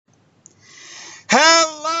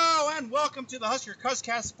Hello and welcome to the Husker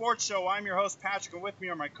Cuzcast Sports Show. I'm your host Patrick, and with me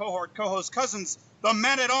are my co-host cousins, the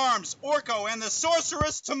men-at-arms, Orko, and the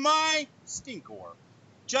sorceress to my Stinkor,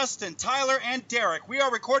 Justin, Tyler, and Derek. We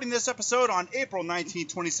are recording this episode on April 19,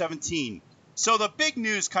 2017. So the big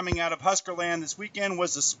news coming out of Huskerland this weekend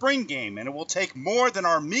was the spring game, and it will take more than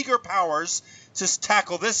our meager powers to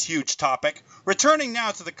tackle this huge topic. Returning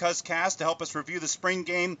now to the Cuzcast to help us review the spring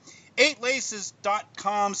game,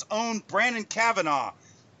 8laces.com's own Brandon CAVANAUGH.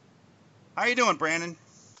 How you doing, Brandon?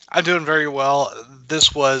 I'm doing very well.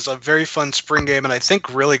 This was a very fun spring game, and I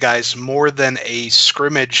think really, guys, more than a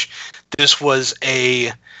scrimmage, this was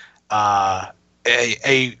an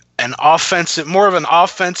offensive, more of an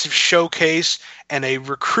offensive showcase and a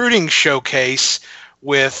recruiting showcase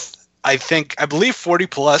with, I believe 40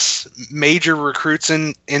 plus major recruits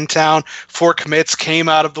in town. 4 commits came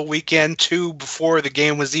out of the weekend, 2 before the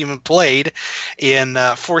game was even played, in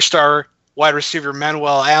 4-star wide receiver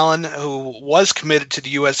Manuel Allen, who was committed to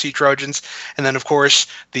the USC Trojans, and then, of course,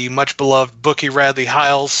 the much-beloved Bookie Radley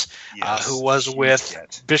Hiles, who was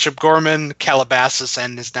with Bishop Gorman, Calabasas,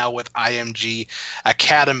 and is now with IMG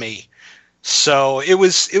Academy. So it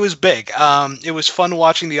was big. It was fun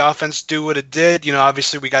watching the offense do what it did. You know,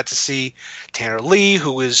 obviously we got to see Tanner Lee,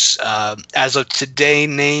 who is, as of today,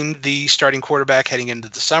 named the starting quarterback heading into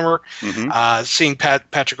the summer. Mm-hmm. Seeing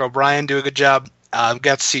Patrick O'Brien do a good job.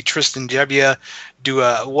 Got to see Tristan Jebbia do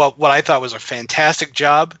what I thought was a fantastic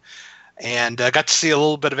job, and got to see a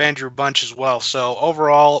little bit of Andrew Bunch as well. So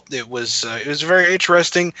overall, it was very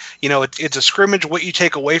interesting. You know, it's a scrimmage. What you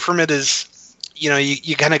take away from it is, you know,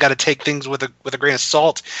 you kind of got to take things with a grain of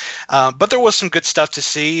salt. But there was some good stuff to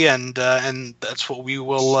see, and that's what we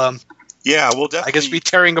will. We'll definitely, I guess, be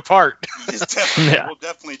tearing apart. We'll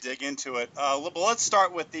definitely dig into it. But let's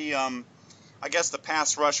start with the the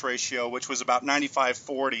pass rush ratio, which was about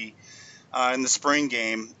 95-40 in the spring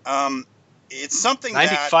game. It's something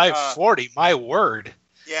 95-40. My word.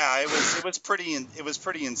 Yeah, it was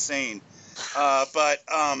pretty insane. But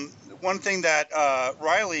one thing that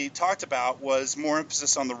Riley talked about was more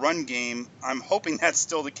emphasis on the run game. I'm hoping that's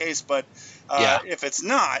still the case, but if it's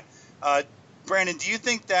not, Brandon, do you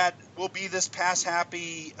think that we'll be this pass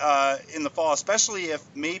happy in the fall, especially if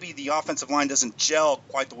maybe the offensive line doesn't gel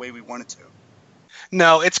quite the way we want it to?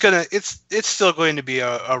 No, it's still going to be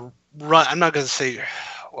a run. I'm not going to say,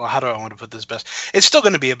 well, how do I want to put this best? It's still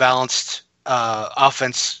going to be a balanced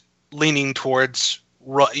offense leaning towards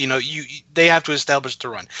run. You know, they have to establish the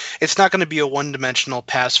run. It's not going to be a one-dimensional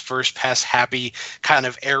pass first, pass happy kind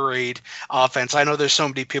of air raid offense. I know there's so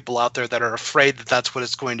many people out there that are afraid that that's what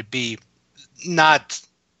it's going to be. Not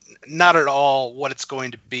at all what it's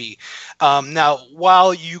going to be. Now,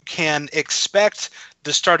 while you can expect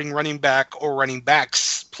the starting running back or running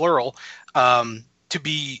backs, plural, to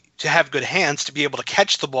have good hands, to be able to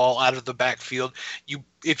catch the ball out of the backfield.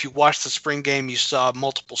 If you watched the spring game, you saw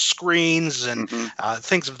multiple screens and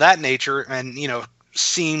things of that nature, and, you know,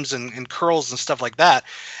 seams and curls and stuff like that.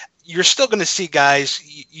 You're still going to see guys.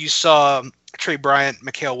 You saw Trey Bryant,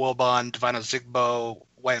 Mikhail Wilbon, Divino Zigbo,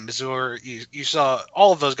 Wyatt Mazur, you saw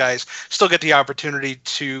all of those guys still get the opportunity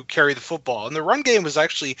to carry the football. And the run game was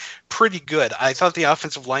actually pretty good. I thought the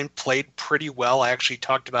offensive line played pretty well. I actually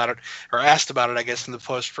talked about it, or asked about it, I guess, in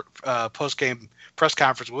the post-game press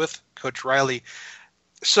conference with Coach Riley.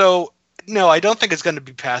 So, no, I don't think it's going to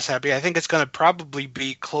be pass happy. I think it's going to probably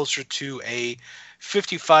be closer to a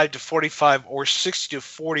 55-45 or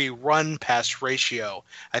 60-40 run pass ratio,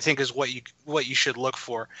 I think, is what you should look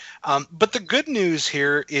for. But the good news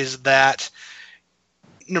here is that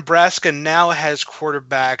Nebraska now has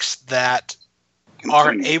quarterbacks that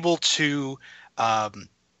are able to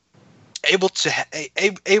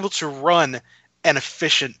run an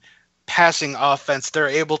efficient passing offense. They're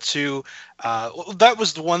able to. That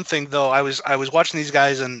was the one thing, though. I was watching these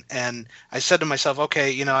guys and I said to myself,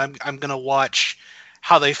 okay, you know, I'm gonna watch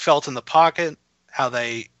how they felt in the pocket, how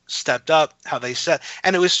they stepped up, how they set.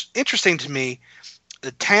 And it was interesting to me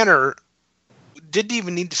that Tanner didn't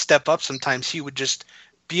even need to step up. Sometimes he would just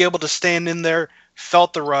be able to stand in there,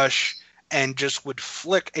 felt the rush, and just would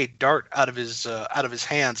flick a dart out of his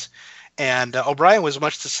hands. And O'Brien was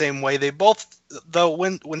much the same way. They both, though,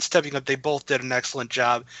 when stepping up, they both did an excellent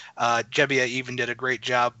job. Jebbia even did a great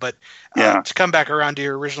job. But to come back around to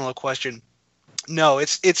your original question, no,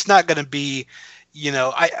 it's not going to be, you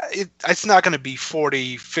know, it's not going to be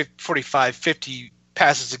 40, 45, 50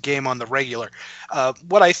 passes a game on the regular.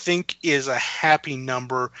 What I think is a happy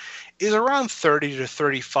number is around 30 to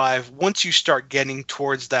 35. Once you start getting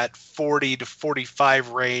towards that 40 to 45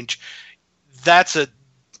 range, that's a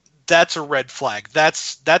red flag.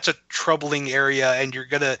 That's a troubling area, and you're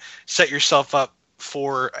going to set yourself up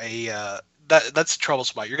for that's a trouble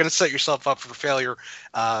spot. You're going to set yourself up for failure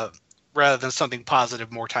rather than something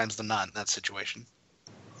positive more times than not in that situation.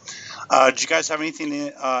 Do you guys have anything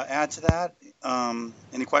to add to that?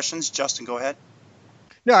 Any questions? Justin, go ahead.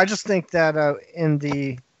 No, I just think that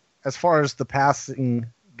as far as the passing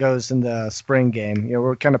goes in the spring game,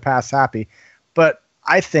 we're kind of pass happy, but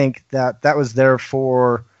I think that was there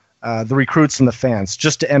for the recruits and the fans,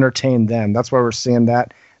 just to entertain them. That's why we're seeing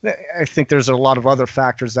that. I think there's a lot of other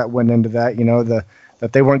factors that went into that.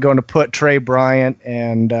 That they weren't going to put Trey Bryant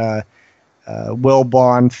and Will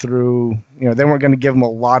Bond through. They weren't going to give them a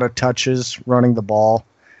lot of touches running the ball.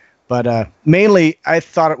 But mainly, I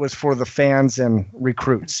thought it was for the fans and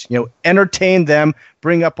recruits. Entertain them,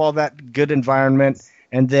 bring up all that good environment,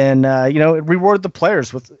 and then reward the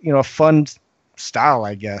players with a fun style,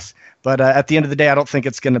 I guess. But at the end of the day, I don't think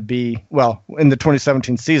it's going to be in the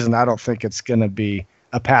 2017 season. I don't think it's going to be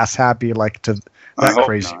a pass happy like to that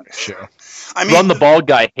crazy show. I mean, Run the ball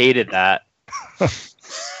guy hated that.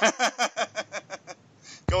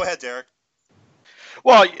 Go ahead, Derek.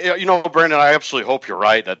 Well, Brandon, I absolutely hope you're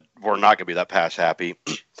right that we're not going to be that pass happy.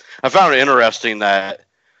 I found it interesting that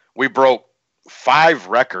we broke 5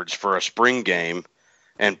 records for a spring game,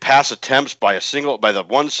 and pass attempts by the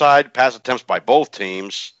one side, pass attempts by both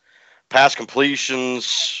teams, pass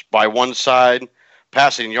completions by one side,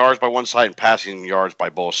 passing yards by one side, and passing yards by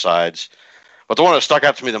both sides. But the one that stuck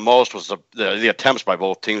out to me the most was the attempts by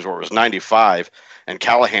both teams, where it was 95, and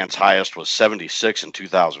Callahan's highest was 76 in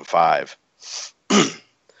 2005.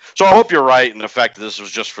 So I hope you're right in the fact that this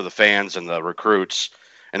was just for the fans and the recruits,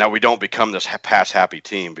 and that we don't become this pass-happy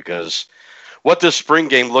team, because what this spring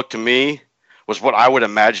game looked to me was what I would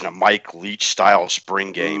imagine a Mike Leach-style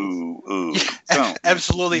spring game. Ooh.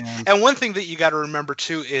 Absolutely. Yeah. And one thing that you got to remember,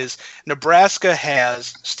 too, is Nebraska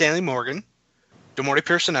has Stanley Morgan, DeMorty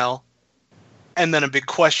Pearsonell, and then a big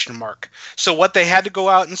question mark. So what they had to go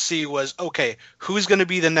out and see was, okay, who's going to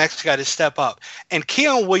be the next guy to step up? And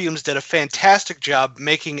Keon Williams did a fantastic job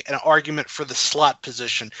making an argument for the slot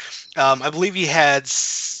position. I believe he had,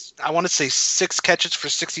 6 catches for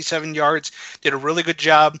 67 yards. Did a really good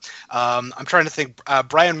job. I'm trying to think.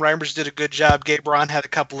 Brian Reimers did a good job. Gabe Braun had a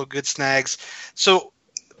couple of good snags. So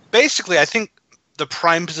basically, I think the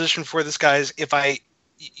prime position for this guy is,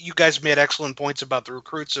 you guys made excellent points about the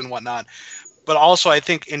recruits and whatnot. But also, I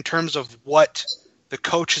think in terms of what the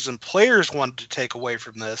coaches and players wanted to take away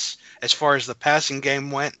from this, as far as the passing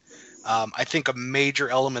game went, I think a major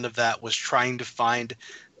element of that was trying to find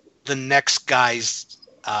the next guys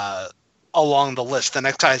along the list, the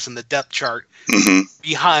next guys in the depth chart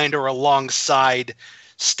behind or alongside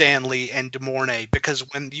Stanley and DeMornay. Because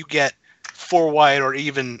when you get 4 wide or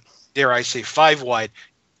even, dare I say, 5 wide,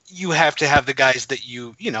 you have to have the guys that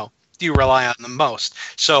you rely on the most.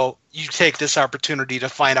 So you take this opportunity to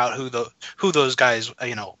find out who those guys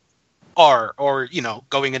are, or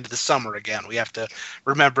going into the summer again. We have to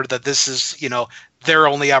remember that this is their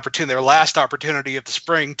only opportunity, their last opportunity of the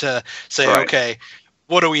spring to say, right, okay,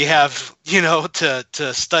 what do we have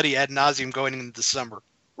to study ad nauseum going into the summer?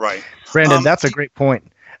 Right, Brandon, that's a great point.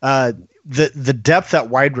 The depth at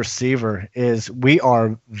wide receiver we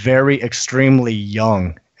are very extremely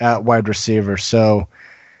young at wide receiver, so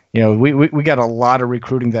we got a lot of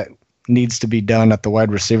recruiting that needs to be done at the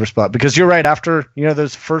wide receiver spot, because you're right, after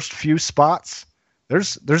those first few spots,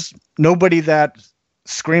 there's nobody that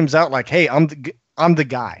screams out like, hey, I'm the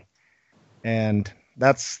guy. And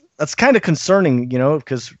that's kind of concerning,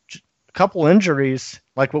 because a couple injuries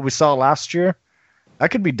like what we saw last year, that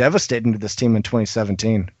could be devastating to this team in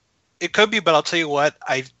 2017. It could be, but I'll tell you what,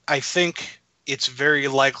 I think it's very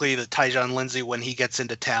likely that Tyjon Lindsey, when he gets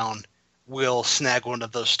into town, will snag one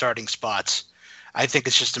of those starting spots. I think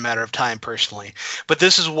it's just a matter of time, personally. But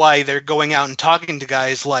this is why they're going out and talking to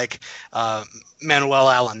guys like Manuel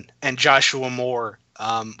Allen and Joshua Moore,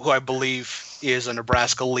 who I believe is a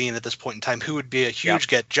Nebraska lean at this point in time, who would be a huge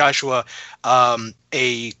get. Joshua, a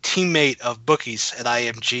teammate of Bookie's at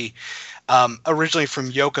IMG, originally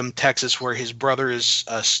from Yoakum, Texas, where his brother is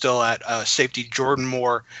still at safety. Jordan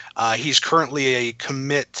Moore, he's currently a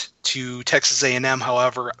commit to Texas A&M.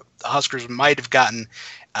 However, the Huskers might have gotten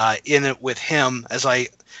in it with him, as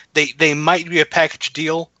they might be a package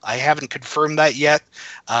deal. I haven't confirmed that yet,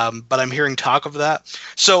 but I'm hearing talk of that.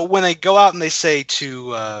 So when they go out and they say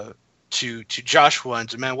to Joshua and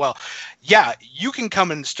to Manuel, yeah, you can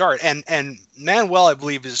come and start. And Manuel, I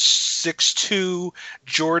believe, is 6'2".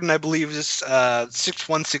 Jordan, I believe, is 6'1",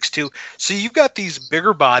 6'2". So you've got these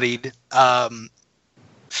bigger-bodied,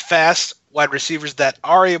 fast wide receivers that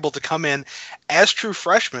are able to come in as true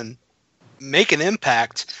freshmen, make an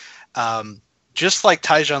impact. just like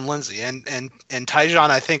Tyjon Lindsey, and Tyjon,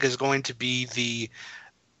 I think, is going to be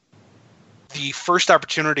the first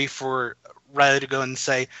opportunity for Riley to go and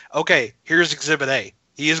say, okay, here's Exhibit A.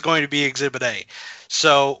 He is going to be Exhibit A.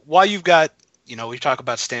 So while you've got, we talk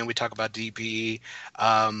about Stan, we talk about DPE,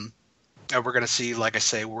 and we're going to see, like I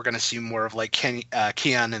say, we're going to see more of like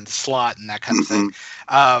Keon in the slot and that kind of thing.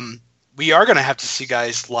 We are going to have to see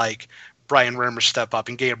guys like Brian Rimmer step up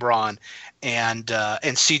and Gabe Braun and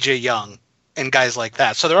CJ Young and guys like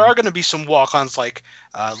that. So there are going to be some walk-ons like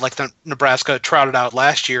the Nebraska trotted out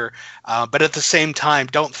last year. But at the same time,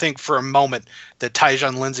 don't think for a moment that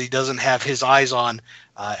Tyjon Lindsey doesn't have his eyes on.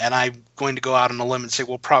 And I'm going to go out on a limb and say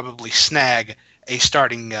we'll probably snag a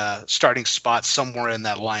starting spot somewhere in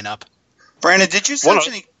that lineup. Brandon, did you sense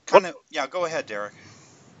any kind of? Yeah, go ahead, Derek.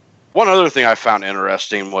 One other thing I found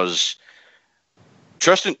interesting was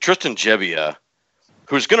Tristan Gebbia,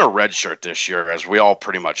 who's going to redshirt this year, as we all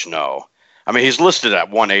pretty much know. I mean, he's listed at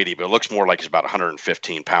 180, but it looks more like he's about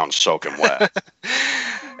 115 pounds soaking wet.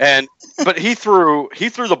 But he threw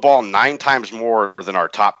the ball 9 times more than our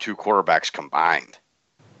top 2 quarterbacks combined.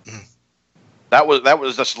 That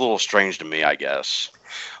was just a little strange to me, I guess.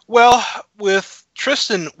 Well, with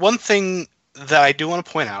Tristan, one thing that I do want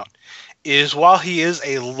to point out is while he is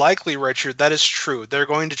a likely redshirt, that is true. They're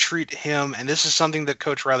going to treat him, and this is something that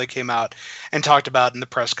Coach Riley came out and talked about in the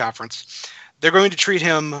press conference. They're going to treat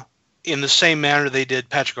him in the same manner they did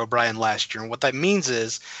Patrick O'Brien last year. And what that means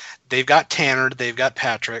is they've got Tanner, they've got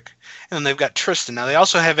Patrick, and then they've got Tristan. Now, they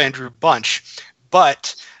also have Andrew Bunch,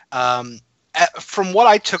 but from what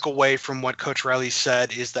I took away from what Coach Riley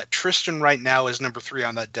said is that Tristan right now is number 3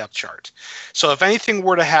 on that depth chart. So if anything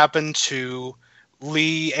were to happen to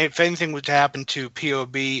Lee, if anything were to happen to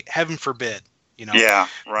POB, heaven forbid, Yeah,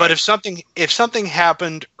 right. But if something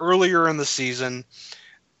happened earlier in the season,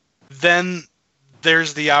 then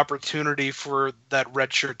there's the opportunity for that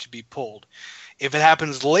red shirt to be pulled. If it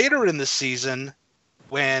happens later in the season,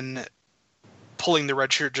 when pulling the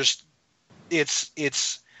red shirt,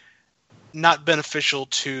 it's not beneficial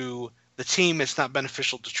to the team. It's not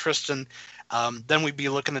beneficial to Tristan. Then we'd be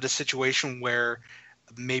looking at a situation where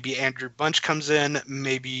maybe Andrew Bunch comes in.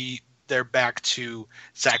 Maybe they're back to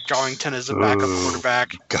Zach Darlington as a backup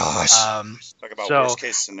quarterback. Gosh, talk about worst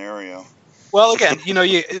case scenario. Well, again,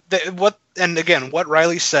 what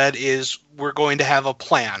Riley said is we're going to have a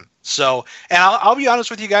plan. So, and I'll be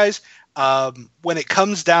honest with you guys, when it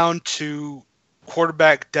comes down to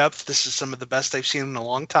quarterback depth, this is some of the best I've seen in a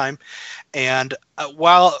long time. And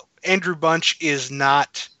while Andrew Bunch is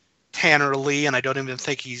not Tanner Lee, and I don't even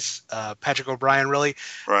think he's Patrick O'Brien really,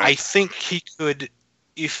 right. I think he could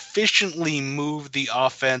efficiently move the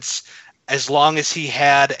offense as long as he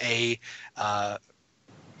had a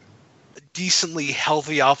decently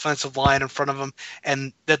healthy offensive line in front of him,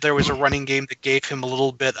 and that there was a running game that gave him a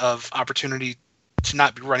little bit of opportunity to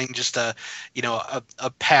not be running just a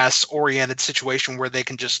pass oriented situation where they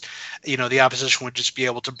can just, the opposition would just be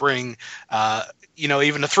able to bring,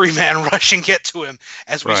 even a 3-man rush and get to him,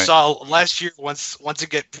 as we saw last year once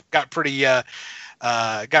it got pretty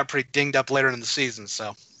dinged up later in the season.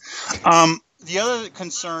 So, the other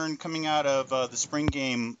concern coming out of the spring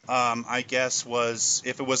game, I guess, was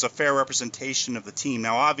if it was a fair representation of the team.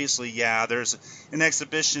 Now, obviously, yeah, there's an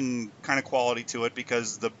exhibition kind of quality to it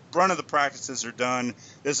because the brunt of the practices are done.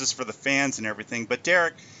 This is for the fans and everything. But,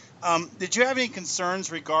 Derek, did you have any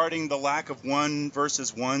concerns regarding the lack of 1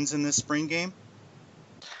 versus 1s in this spring game?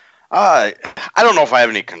 I don't know if I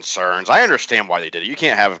have any concerns. I understand why they did it. You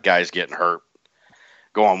can't have guys getting hurt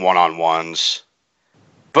going one-on-ones.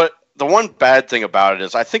 But the one bad thing about it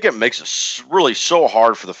is I think it makes it really so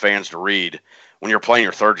hard for the fans to read when you're playing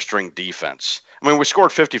your third-string defense. I mean, we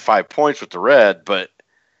scored 55 points with the red, but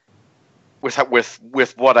with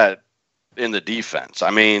what in the defense?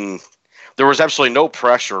 I mean, there was absolutely no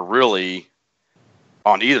pressure really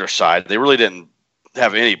on either side. They really didn't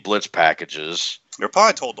have any blitz packages. They're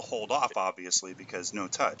probably told to hold off, obviously, because no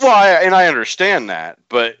touch. Well, I understand that,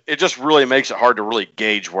 but it just really makes it hard to really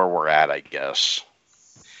gauge where we're at, I guess.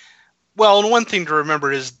 Well, and one thing to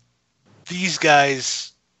remember is these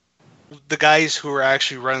guys, the guys who are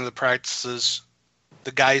actually running the practices,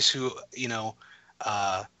 the guys who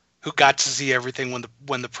got to see everything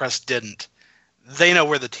when the press didn't, they know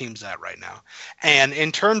where the team's at right now. And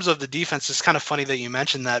in terms of the defense, it's kind of funny that you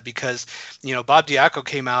mentioned that because, Bob Diaco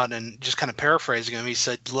came out and just kind of paraphrasing him, he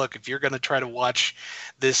said, look, if you're going to try to watch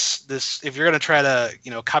this, if you're going to try to,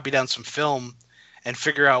 copy down some film and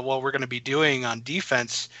figure out what we're going to be doing on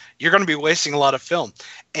defense, you're going to be wasting a lot of film.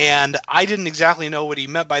 And I didn't exactly know what he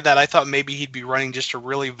meant by that. I thought maybe he'd be running just a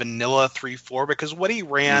really vanilla 3-4, because what he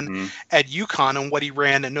ran at UConn and what he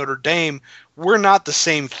ran at Notre Dame were not the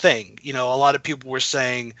same thing. A lot of people were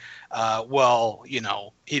saying,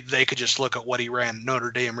 they could just look at what he ran at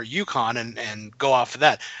Notre Dame or UConn and go off of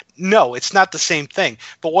that. No, it's not the same thing.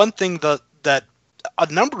 But one thing that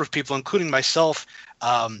a number of people, including myself,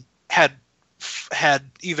 had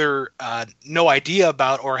either no idea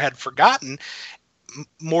about or had forgotten,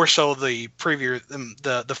 more so the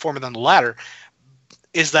former than the latter,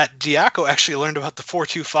 is that Diaco actually learned about the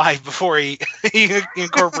 4-2-5 before he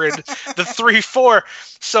incorporated the 3-4.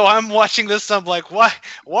 So I'm watching this, I'm like, why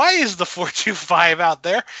is the 4-2-5 out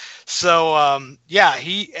there? So I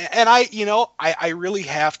really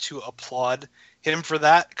have to applaud him for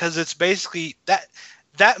that, because it's basically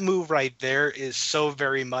that move right there is so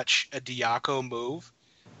very much a Diaco move,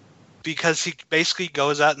 because he basically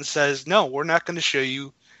goes out and says, no, we're not going to show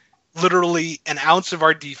you literally an ounce of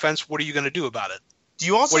our defense. What are you going to do about it? Do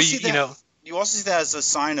you also see that? Do you also see that as a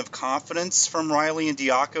sign of confidence from Riley and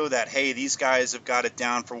Diaco that, hey, these guys have got it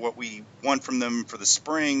down for what we want from them for the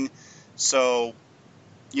spring, so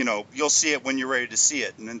you'll see it when you're ready to see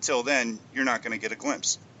it, and until then, you're not going to get a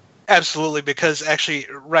glimpse. Absolutely, because actually,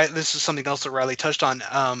 this is something else that Riley touched on.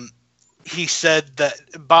 He said that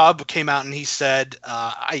Bob came out and he said,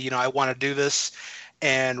 I want to do this,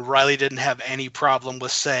 and Riley didn't have any problem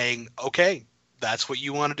with saying, okay, that's what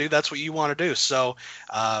you want to do. That's what you want to do. So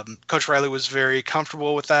Coach Riley was very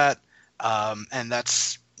comfortable with that, and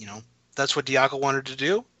that's what Diaco wanted to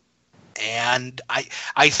do. And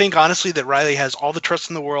I think honestly that Riley has all the trust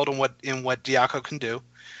in the world in what Diaco can do.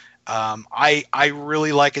 I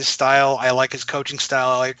really like his style. I like his coaching style.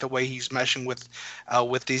 I like the way he's meshing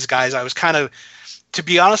with these guys. I was kind of, to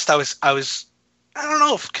be honest, I was I don't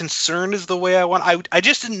know if concerned is the way I want. I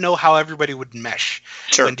just didn't know how everybody would mesh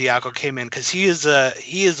when Diaco came in, because he is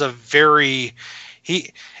a very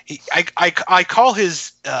I call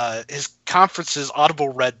his conferences Audible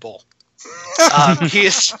Red Bull.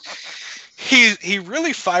 He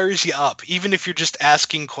really fires you up, even if you're just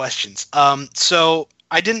asking questions. So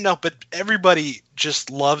I didn't know, but everybody just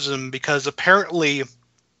loves him because apparently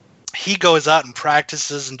he goes out and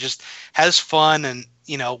practices and just has fun, and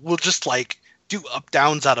will just like do up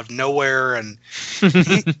downs out of nowhere, and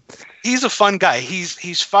he's a fun guy.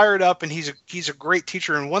 He's fired up, and he's a great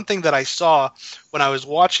teacher. And one thing that I saw when I was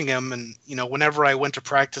watching him, and whenever I went to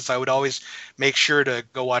practice, I would always make sure to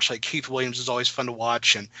go watch, like Keith Williams is always fun to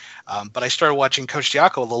watch, and but I started watching Coach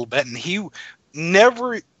Diaco a little bit, and he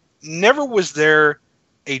never was there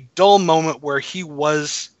a dull moment where he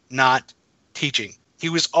was not teaching. He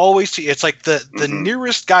was always it's like the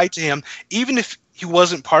nearest guy to him, even if he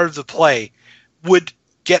wasn't part of the play, would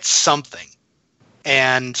get something.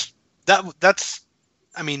 And that's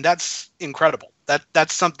incredible.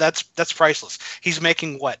 That's priceless. He's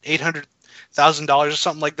making what, $800,000 or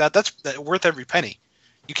something like that. That's worth every penny.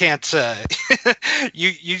 You can't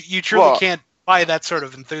you truly can't buy that sort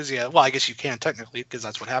of enthusiasm. Well, I guess you can technically, because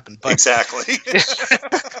that's what happened. But exactly.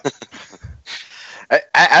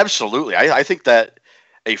 Absolutely. I think that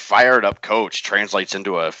a fired up coach translates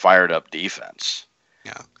into a fired up defense.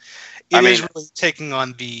 Yeah. It is really taking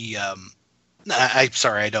on the I'm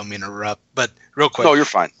sorry, I don't mean to interrupt, but real quick. No, you're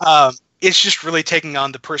fine. It's just really taking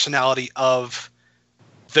on the personality of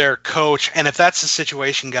their coach. And if that's the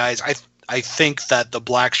situation, guys, I think that the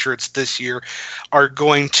black shirts this year are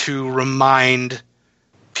going to remind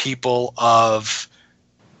people of,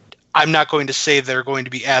 I'm not going to say they're going to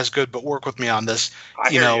be as good, but work with me on this. I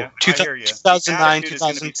hear you. 2009,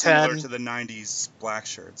 2010. Similar to the 90s black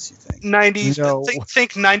shirts, you think? 90s, No.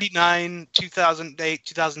 think 99, 2008,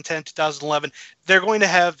 2010, 2011. They're going to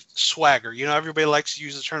have swagger. Everybody likes to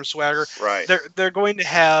use the term swagger. Right. They're going to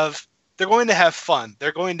have fun.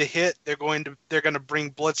 They're going to hit. They're going to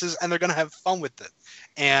bring blitzes, and they're going to have fun with it.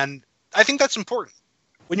 And I think that's important.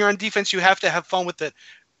 When you're on defense, you have to have fun with it,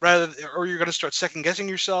 or you're going to start second guessing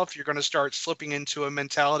yourself. You're going to start slipping into a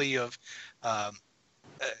mentality of,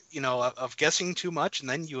 of guessing too much, and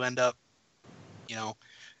then you end up,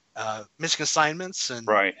 missing assignments. And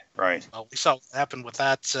right. Well, we saw what happened with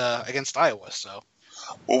that against Iowa. So,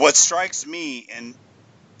 well, what strikes me and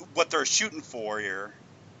what they're shooting for here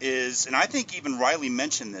is, and I think even Riley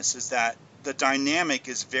mentioned this, is that the dynamic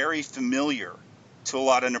is very familiar to a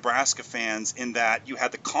lot of Nebraska fans, in that you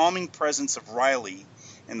had the calming presence of Riley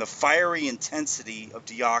and the fiery intensity of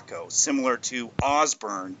Diaco, similar to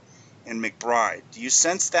Osborne and McBride. Do you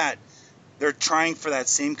sense that they're trying for that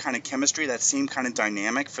same kind of chemistry, that same kind of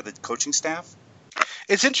dynamic for the coaching staff?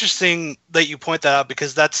 it's interesting that you point that out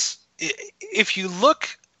because if you look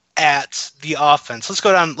at the offense, let's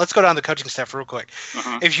go down the coaching staff real quick.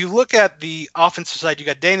 If you look at the offensive side, you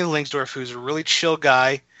got Danny Langsdorff, who's a really chill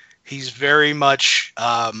guy. He's very much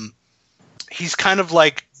he's kind of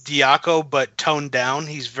like Diaco, but toned down.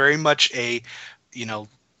 He's very much a,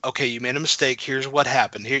 okay, you made a mistake. Here's what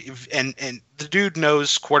happened. Here, and the dude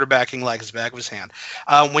knows quarterbacking like the back of his hand.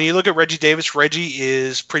 When you look at Reggie Davis, Reggie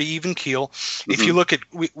is pretty even keel. Mm-hmm. If you look at,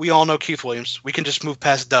 we all know Keith Williams. We can just move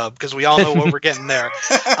past Dub because we all know what we're getting there.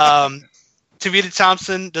 Tavita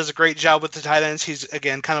Thompson does a great job with the tight ends. He's,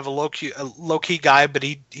 again, kind of a low-key guy, but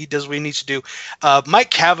he does what he needs to do. Mike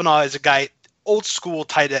Cavanaugh is a guy, old school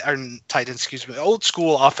old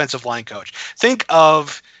school offensive line coach. Think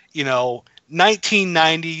of,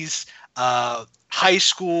 1990s high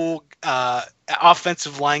school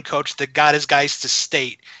offensive line coach that got his guys to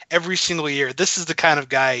state every single year. This is the kind of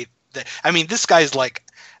guy this guy's like,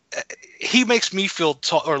 he makes me feel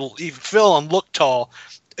tall, or even feel and look tall.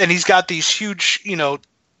 And he's got these huge,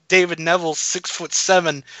 David Neville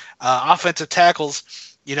 6'7" offensive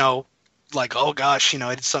tackles, like, oh gosh,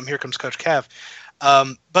 I did something. Here comes Coach Cav.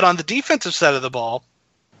 But on the defensive side of the ball,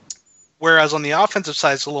 whereas on the offensive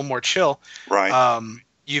side it's a little more chill. Right.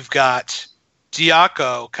 You've got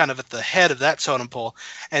Diaco kind of at the head of that totem pole,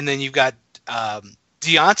 and then you've got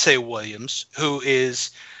Deontay Williams, who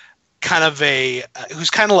is kind of who's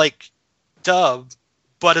kind of like Dub,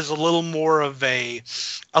 but is a little more of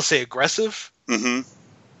I'll say aggressive. Mm-hmm.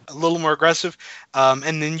 A little more aggressive.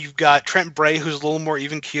 And then you've got Trent Bray, who's a little more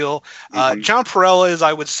even keel. John Perella,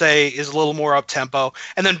 I would say, is a little more up-tempo.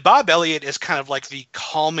 And then Bob Elliott is kind of like the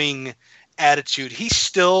calming attitude.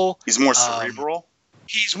 He's more cerebral.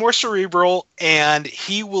 He's more cerebral, and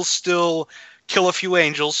he will still kill a few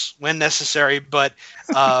angels when necessary. But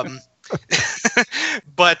no,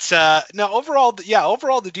 overall,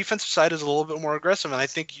 the defensive side is a little bit more aggressive, and I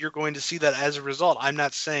think you're going to see that as a result. I'm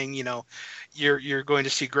not saying, you're going to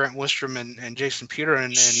see Grant Wistrom and Jason Peter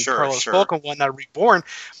and Carlos Polk and whatnot reborn,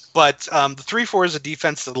 but the 3-4 is a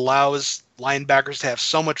defense that allows linebackers to have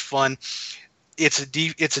so much fun. It's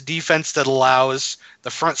a defense that allows the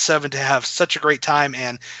front seven to have such a great time,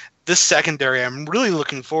 and this secondary, I'm really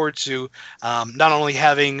looking forward to not only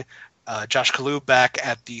having Josh Kalu back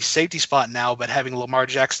at the safety spot now, but having Lamar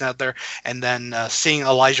Jackson out there, and then seeing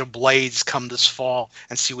Elijah Blades come this fall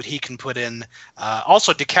and see what he can put in.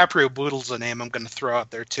 Also, DiCaprio Boodle's a name I'm going to throw out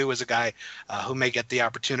there too, as a guy who may get the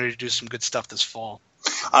opportunity to do some good stuff this fall.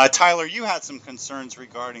 Tyler, you had some concerns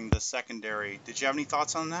regarding the secondary. Did you have any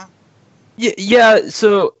thoughts on that? Yeah.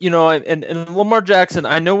 So, and Lamar Jackson,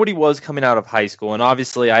 I know what he was coming out of high school, and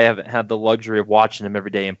obviously I haven't had the luxury of watching him every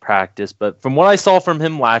day in practice, but from what I saw from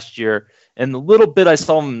him last year and the little bit I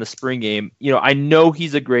saw him in the spring game, I know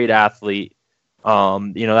he's a great athlete.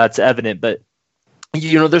 That's evident, but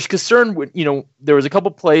there's concern with, there was a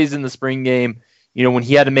couple plays in the spring game, when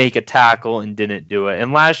he had to make a tackle and didn't do it.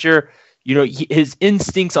 And last year, his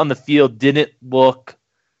instincts on the field didn't look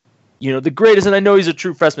the greatest, and I know he's a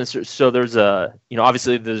true freshman, so there's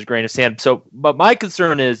obviously there's a grain of sand. So, but my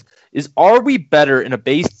concern is are we better in a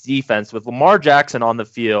base defense with Lamar Jackson on the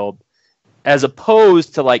field as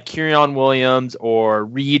opposed to like Kyrion Williams or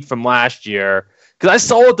Reed from last year? Because I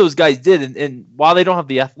saw what those guys did, and while they don't have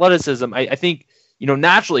the athleticism, I think,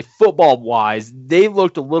 naturally football-wise, they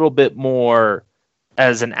looked a little bit more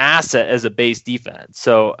as an asset as a base defense.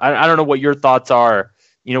 So I don't know what your thoughts are,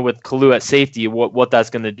 with Kalu at safety, what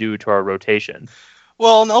that's going to do to our rotation.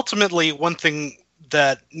 Well, and ultimately, one thing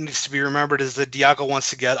that needs to be remembered is that Diaco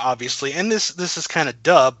wants to get, obviously, and this is kind of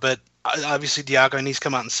Dub, but obviously Diaco, and he's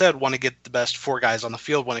come out and said, want to get the best 4 guys on the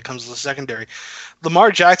field when it comes to the secondary.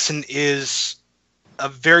 Lamar Jackson is a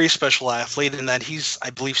very special athlete in that he's,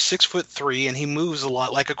 I believe, 6'3", and he moves a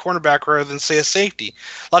lot like a cornerback rather than, say, a safety.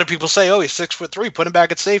 A lot of people say, oh, he's 6'3", put him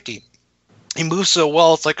back at safety. He moves so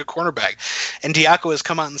well, it's like a cornerback. And Diaco has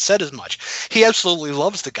come out and said as much. He absolutely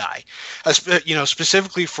loves the guy,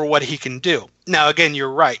 specifically for what he can do. Now, again,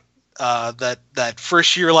 you're right. That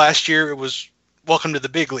first year last year, it was welcome to the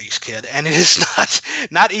big leagues, kid. And it is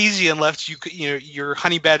not easy unless you're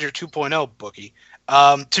Honey Badger 2.0 bookie.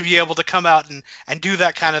 To be able to come out and do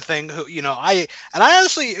that kind of thing. I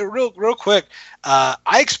honestly, real quick,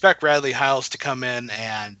 I expect Bradley Hiles to come in,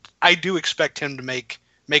 and I do expect him to make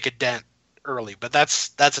a dent early, but that's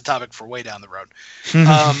a topic for way down the road.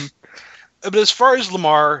 But as far as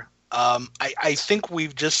Lamar, I think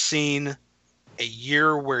we've just seen a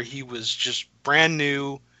year where he was just brand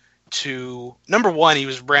new to, number one, he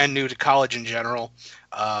was brand new to college in general.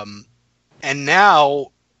 And now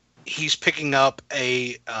he's picking up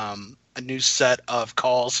a new set of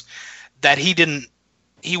calls that he didn't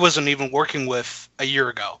he wasn't even working with a year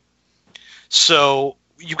ago. So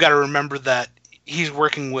you got to remember that he's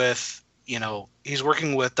working with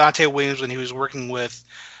Dante Williams, and he was working with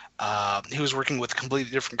a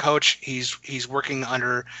completely different coach. He's working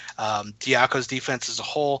under Diaco's defense as a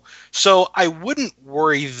whole. So I wouldn't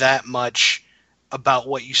worry that much about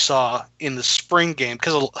what you saw in the spring game,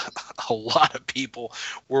 because a lot of people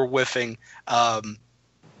were whiffing.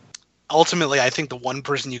 Ultimately, I think the one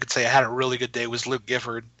person you could say had a really good day was Luke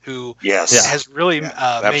Gifford, who has really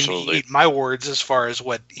made me eat my words as far as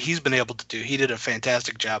what he's been able to do. He did a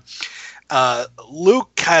fantastic job.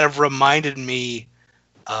 Luke kind of reminded me,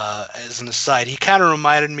 as an aside, he kind of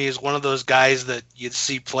reminded me as one of those guys that you'd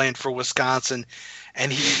see playing for Wisconsin,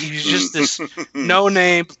 and he was just this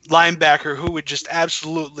no-name linebacker who would just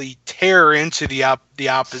absolutely tear into the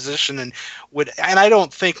opposition, and I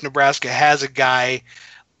don't think Nebraska has a guy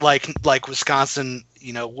like Wisconsin,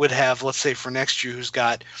 would have, let's say for next year, who's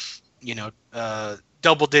got,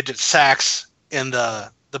 double-digit sacks in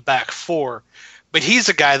the back four. But he's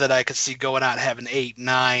a guy that I could see going out and having 8,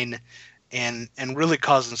 9, and really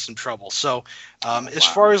causing some trouble. So as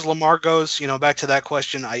far as Lamar goes, back to that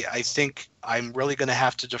question, I think I'm really going to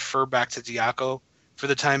have to defer back to Diaco for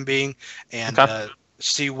the time being, and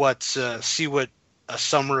see what a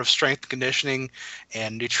summer of strength and conditioning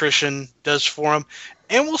and nutrition does for him.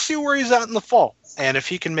 And we'll see where he's at in the fall. And if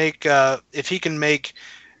he can make a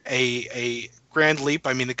grand leap,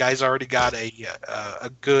 I mean, the guy's already got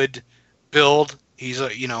a good build. He's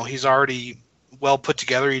already well put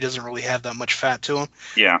together. He doesn't really have that much fat to him.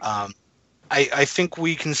 Yeah. I think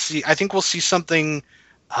we'll see something.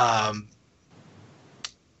 I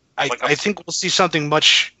think we'll see something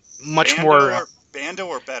much Bando more. Bando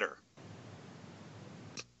or better?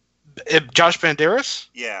 Josh Banderas?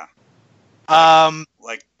 Yeah.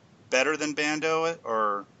 Like better than Bando,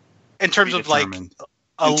 or in terms of being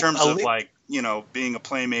a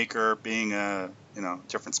playmaker, being a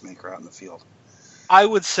difference maker out in the field. I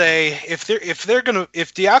would say if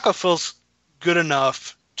Diaco feels good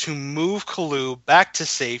enough to move Kalu back to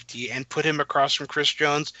safety and put him across from Chris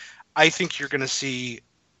Jones, I think you're going to see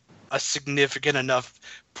a significant enough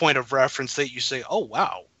point of reference that you say, "Oh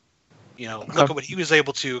wow, look at what he was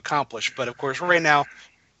able to accomplish." But of course, right now,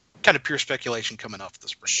 kind of pure speculation coming off the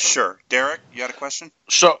spring game. Sure. Derek, you had a question?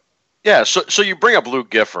 So you bring up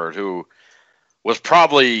Luke Gifford, who was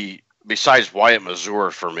probably, besides Wyatt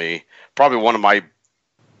Mazur for me, probably one of my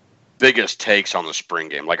biggest takes on the spring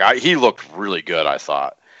game. He looked really good, I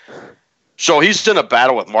thought. So he's in a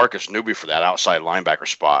battle with Marcus Newby for that outside linebacker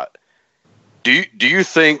spot. Do you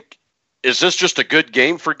think, is this just a good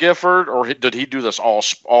game for Gifford, or did he do this all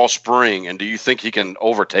spring? And do you think he can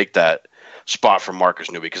overtake that spot from Marcus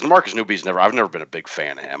Newby? Because Marcus Newby's I've never been a big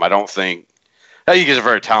fan of him. I don't think he's a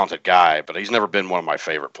very talented guy, but he's never been one of my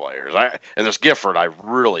favorite players. And this Gifford, I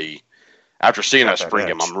really, after seeing that spring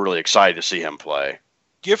game, I'm really excited to see him play.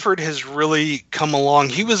 Gifford has really come along.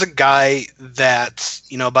 He was a guy that,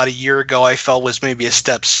 about a year ago I felt was maybe a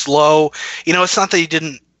step slow. It's not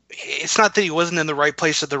that he wasn't in the right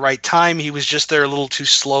place at the right time. He was just there a little too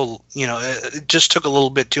slow. It just took a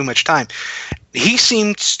little bit too much time. He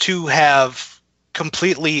seems to have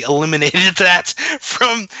completely eliminated that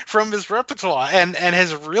from his repertoire, and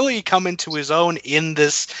has really come into his own in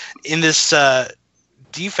this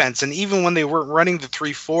defense. And even when they weren't running the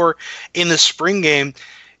 3-4 in the spring game,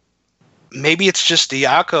 maybe it's just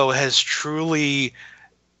Diaco has truly,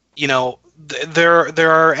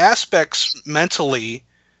 there are aspects mentally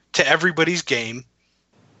to everybody's game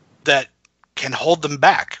that can hold them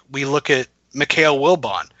back. We look at Mikhail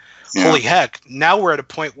Wilbon. Yeah. Holy heck, now we're at a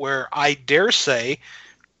point where I dare say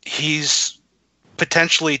he's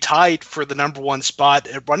potentially tied for the number one spot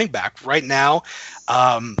at running back right now.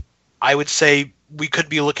 I would say we could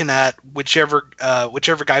be looking at whichever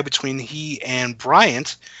guy between he and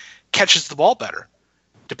Bryant catches the ball better,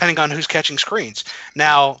 depending on who's catching screens.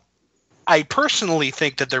 Now, I personally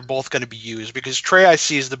think that they're both going to be used, because Trey I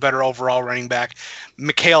see is the better overall running back.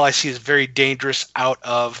 Mikhail I see is very dangerous out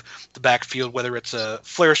of the backfield, whether it's a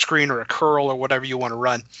flare screen or a curl or whatever you want to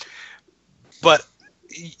run. But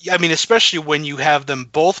I mean, especially when you have them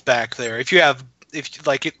both back there.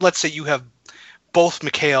 Let's say you have both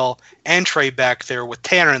Mikhail and Trey back there with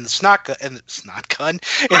Tanner in the shotgun.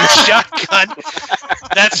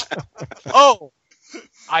 That's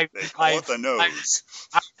They call it the nose.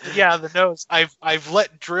 The nose. I've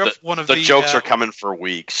let drip one of the jokes are coming for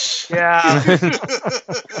weeks. Yeah,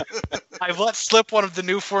 I've let slip one of the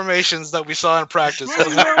new formations that we saw in practice.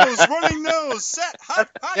 Running nose, set, hot.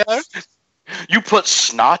 Yeah. You put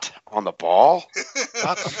snot on the ball?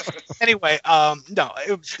 Anyway, no,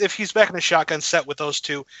 if he's back in the shotgun set with those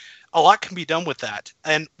two, a lot can be done with that.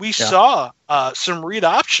 And we saw some read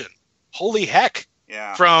option. Holy heck.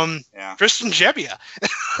 Yeah. From yeah. Tristan Gebbia.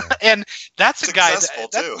 And that's a guy successful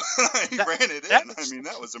too. He ran it in. I mean,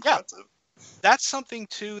 that was impressive. Yeah, that's something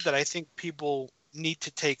too that I think people need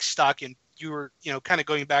to take stock in. You were, kind of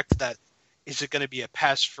going back to that. Is it going to be a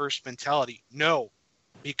pass first mentality? No,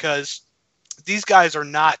 because these guys are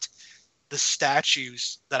not the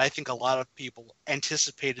statues that I think a lot of people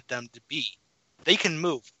anticipated them to be. They can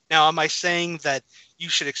move. Now, am I saying that you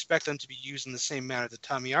should expect them to be used in the same manner that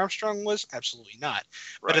Tommy Armstrong was? Absolutely not.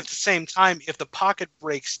 Right. But at the same time, if the pocket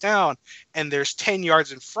breaks down and there's 10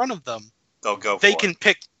 yards in front of them, they'll go. They can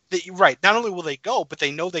pick. Right. Not only will they go, but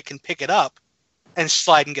they know they can pick it up and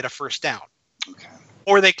slide and get a first down. Okay.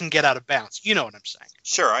 Or they can get out of bounds. You know what I'm saying?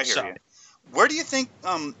 Sure, I hear you. Where do you think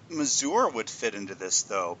Missouri would fit into this,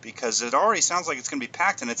 though? Because it already sounds like it's going to be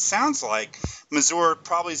packed, and it sounds like Missouri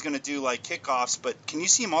probably is going to do like kickoffs, but can you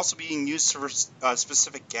see him also being used for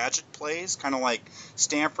specific gadget plays, kind of like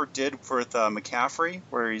Stanford did with McCaffrey,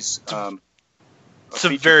 where he's It's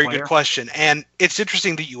a very good question, and it's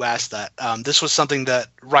interesting that you asked that. This was something that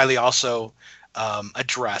Riley also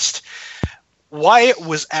addressed. Wyatt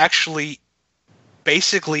was actually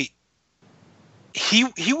basically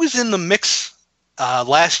he was in the mix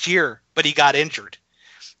last year, but he got injured.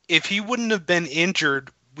 If he wouldn't have been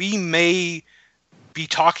injured, we may be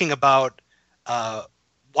talking about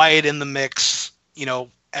Wyatt in the mix,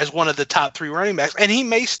 as one of the top 3 running backs, and he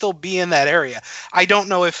may still be in that area. I don't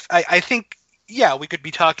know if I think, we could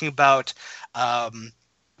be talking about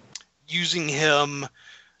using him.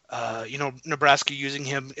 Nebraska using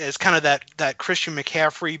him as kind of that Christian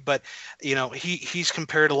McCaffrey, but he's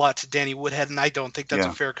compared a lot to Danny Woodhead, and I don't think that's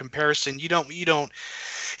a fair comparison. You don't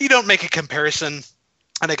make a comparison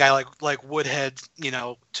on a guy like Woodhead,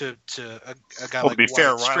 to a guy like. To be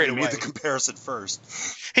fair, Riley made the comparison first.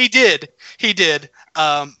 He did,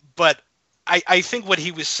 but I think what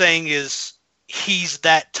he was saying is he's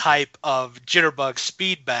that type of jitterbug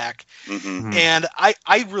speed back. Mm-hmm. And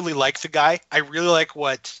I really like the guy. I really like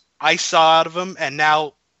what I saw out of him, and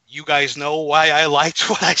now you guys know why I liked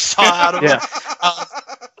what I saw out of him.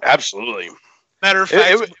 Absolutely. Matter of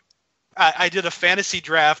fact, I did a fantasy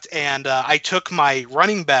draft, and I took my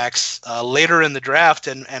running backs later in the draft,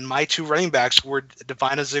 and my 2 running backs were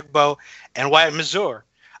Divina Zigbo and Wyatt Mazur.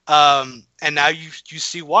 And now you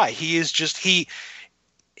see why. He is just he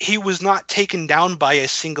was not taken down by a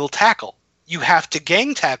single tackle. You have to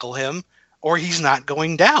gang tackle him, or he's not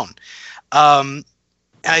going down. And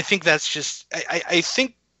I think that's just. I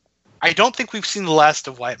don't think we've seen the last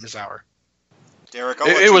of Wyatt Mazour. Derek,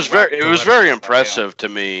 it was very impressive to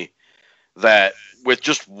me that with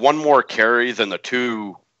just one more carry than the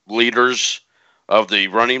 2 leaders of the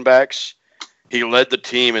running backs, he led the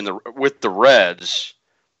team with the Reds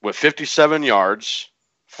with 57 yards.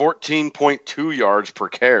 14.2 yards per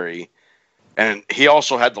carry, and he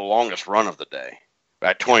also had the longest run of the day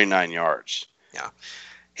at 29 yards. Yeah,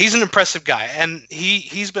 he's an impressive guy, and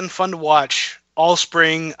he's been fun to watch all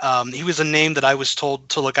spring. He was a name that I was told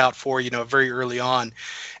to look out for, very early on,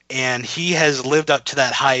 and he has lived up to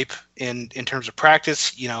that hype in terms of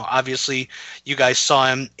practice. Obviously, you guys saw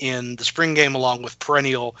him in the spring game along with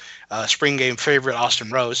perennial spring game favorite Austin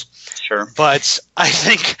Rose. Sure, but I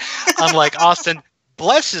think unlike Austin.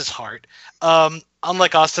 Bless his heart.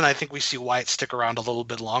 Unlike Austin, I think we see Wyatt stick around a little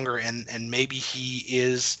bit longer, and maybe he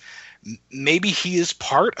is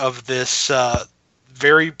part of this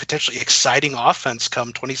very potentially exciting offense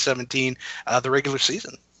come 2017, the regular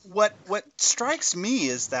season. What strikes me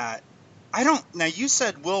is that I don't. Now you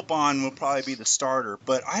said Wilbon will probably be the starter,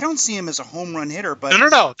 but I don't see him as a home run hitter. But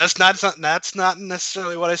no, that's not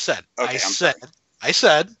necessarily what I said. Okay, I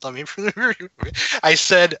said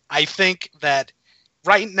I think that.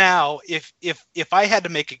 Right now, if I had to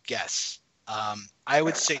make a guess, I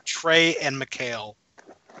would say Trey and McHale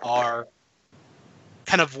are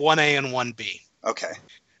kind of 1A and 1B. Okay.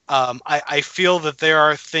 I feel that there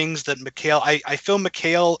are things that McHale. I feel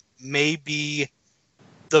McHale may be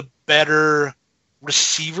the better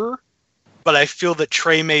receiver, but I feel that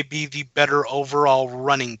Trey may be the better overall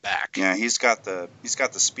running back. Yeah, he's got the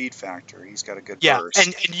speed factor. He's got a good burst.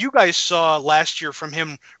 And you guys saw last year from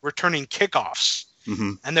him returning kickoffs.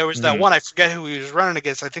 Mm-hmm. And there was that one, I forget who he was running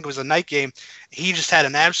against. I think it was a night game. He just had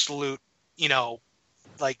an absolute,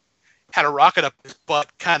 had a rocket up his butt,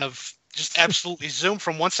 kind of just absolutely zoomed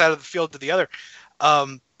from one side of the field to the other.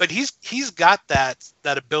 But he's got that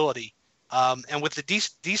ability. And with the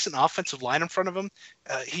decent offensive line in front of him,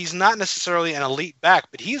 he's not necessarily an elite back,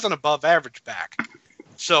 but he's an above-average back.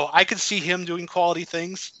 So I could see him doing quality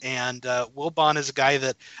things, and Wilbon is a guy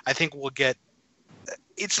that I think will get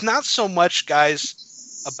 – it's not so much,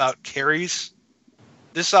 guys, about carries.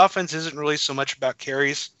 This offense isn't really so much about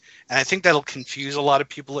carries, and I think that'll confuse a lot of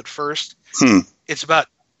people at first. It's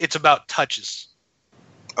about touches.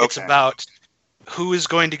 Okay. It's about who is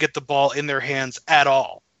going to get the ball in their hands at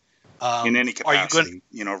all. In any capacity,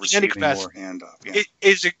 receiving or handoff. Yeah.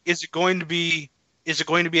 Is it going to be a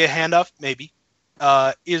handoff? Maybe.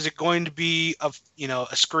 Is it going to be a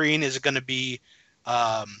screen? Is it going to be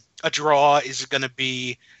a draw? Is it going to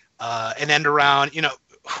be an end around?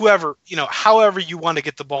 However you want to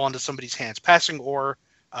get the ball into somebody's hands, passing or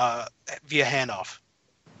via handoff.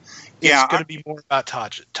 It's going to be more about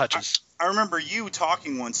touches. I remember you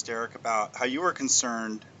talking once, Derek, about how you were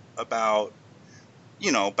concerned about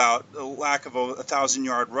the lack of a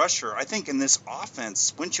 1,000-yard rusher. I think in this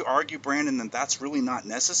offense, wouldn't you argue, Brandon, that that's really not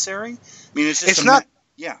necessary? I mean, it's not.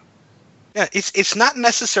 Yeah, it's not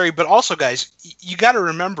necessary, but also, guys, you got to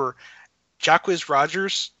remember Jacquizz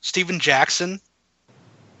Rodgers, Steven Jackson.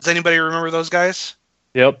 Does anybody remember those guys?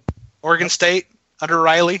 Yep. Oregon State under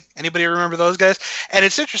Riley. Anybody remember those guys? And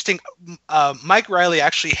it's interesting. Mike Riley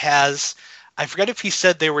actually has. I forget if he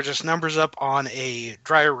said they were just numbers up on a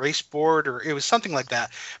dry erase board or it was something like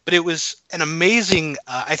that. But it was an amazing.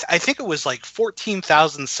 I think it was like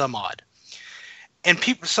 14,000 some odd. And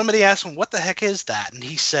somebody asked him, "What the heck is that?" And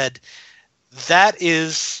he said, "That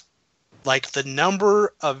is like the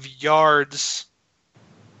number of yards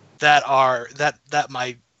that are that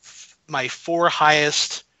my four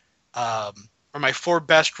highest or my four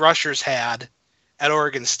best rushers had at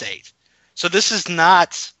Oregon State." So this is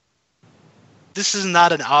not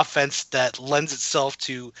an offense that lends itself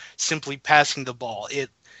to simply passing the ball.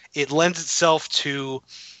 It lends itself to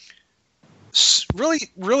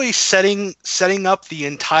really setting up the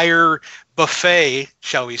entire buffet,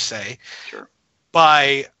 shall we say, sure,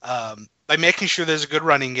 by making sure there's a good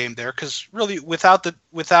running game there. Because really, without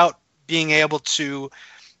being able to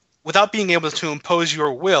impose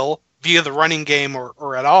your will via the running game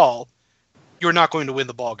or at all, you're not going to win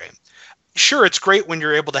the ball game. Sure, it's great when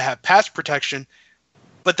you're able to have pass protection,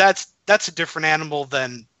 but that's a different animal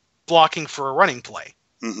than blocking for a running play.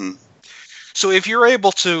 Mm-hmm. So if you're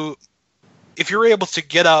able to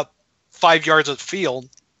get up 5 yards of field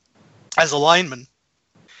as a lineman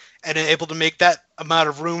and able to make that amount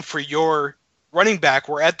of room for your running back,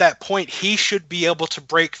 where at that point he should be able to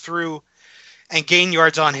break through and gain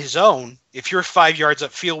yards on his own. If you're 5 yards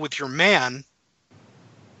upfield with your man,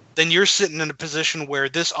 then you're sitting in a position where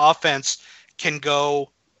this offense can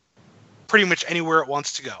go pretty much anywhere it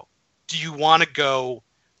wants to go. Do you want to go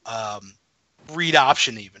read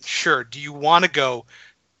option even? Sure. Do you want to go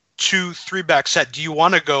 2-3 back set? Do you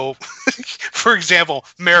want to go, for example,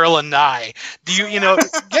 Maryland Nye? Do you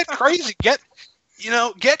get crazy, get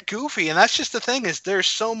goofy? And that's just the thing is there's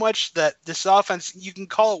so much that this offense, you can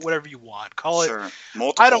call it whatever you want. Call sure. it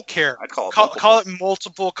multiple. I don't care. I'd call it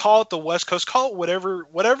multiple. Call it the West Coast. Call it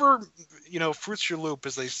whatever fruits your loop,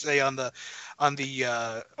 as they say on the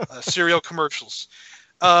cereal commercials.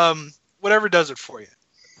 Whatever does it for you.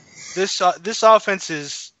 This offense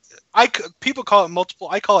is people call it multiple.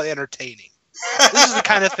 I call it entertaining. This is the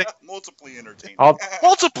kind of thing. Multiply entertaining.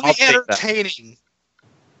 Multiply entertaining.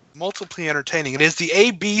 Multiply entertaining. It is the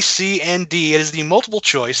A, B, C, and D. It is the multiple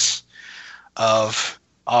choice of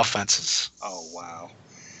offenses. Oh, wow.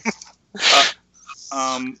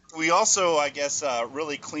 We also, I guess,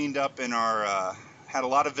 really cleaned up in our had a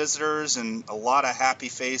lot of visitors and a lot of happy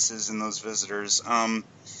faces in those visitors.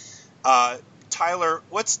 Tyler,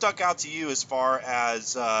 what stuck out to you as far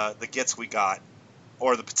as the gets we got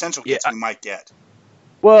or the potential gets we might get?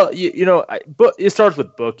 Well, it starts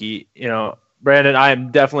with Bookie, Brandon, I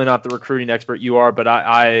am definitely not the recruiting expert you are, but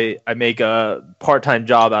I make a part-time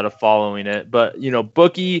job out of following it. But,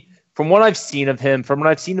 Bookie, from what I've seen of him, from what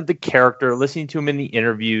I've seen of the character, listening to him in the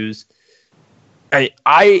interviews,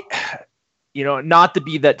 I not to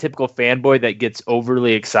be that typical fanboy that gets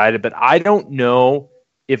overly excited, but I don't know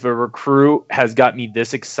if a recruit has got me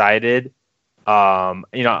this excited,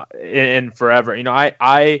 in forever.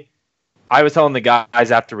 I was telling the guys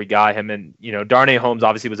after we got him, and Darnay Holmes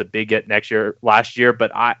obviously was a big get last year,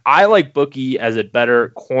 but I like Bookie as a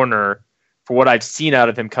better corner for what I've seen out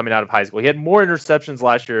of him coming out of high school. He had more interceptions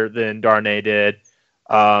last year than Darnay did.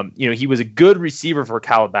 He was a good receiver for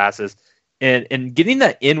Calabasas, and getting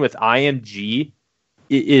that in with IMG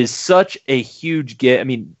is such a huge get. I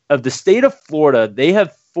mean, of the state of Florida, they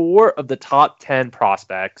have 4 of the top 10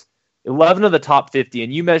 prospects. 11 of the top 50,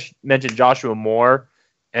 and you mentioned Joshua Moore,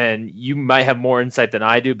 and you might have more insight than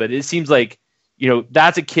I do, but it seems like,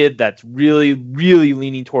 that's a kid that's really, really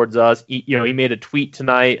leaning towards us. He made a tweet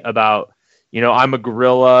tonight about, I'm a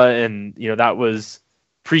gorilla, and, that was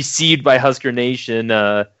preceded by Husker Nation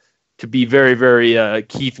to be very, very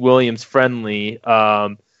Keith Williams friendly.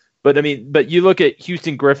 But you look at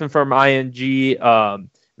Houston Griffin from ING.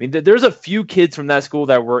 There's a few kids from that school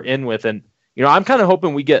that we're in with, and I'm kind of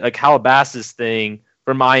hoping we get a Calabasas thing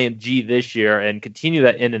from ING this year and continue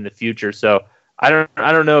that in the future. So I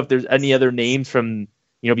don't know if there's any other names from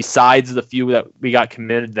besides the few that we got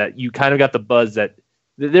committed that you kind of got the buzz that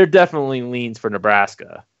there definitely leans for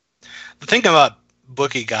Nebraska. The thing about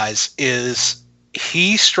Bookie, guys, is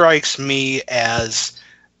he strikes me as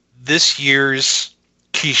this year's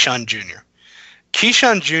Keyshawn Jr.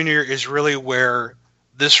 Keyshawn Jr. is really where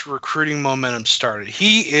this recruiting momentum started.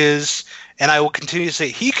 He is, and I will continue to say,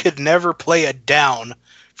 he could never play a down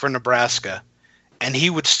for Nebraska, and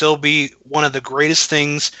he would still be one of the greatest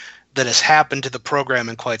things that has happened to the program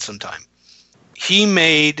in quite some time. He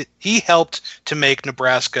helped to make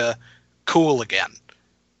Nebraska cool again.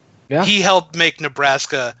 Yeah. He helped make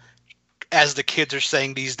Nebraska, as the kids are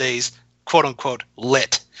saying these days, quote unquote,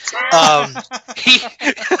 lit. Thank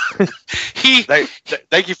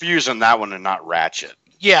you for using that one and not ratchet.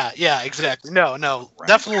 Yeah, exactly. No, right.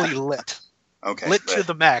 Definitely lit. Okay, lit to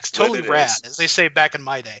the max. Totally rad, as they say back in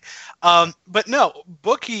my day. But no,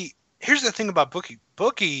 Bookie. Here's the thing about Bookie.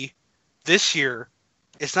 Bookie this year,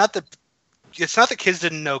 it's not the kids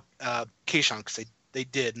didn't know Keyshawn, because they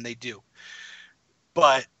did and they do.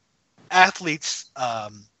 But athletes,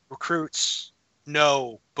 recruits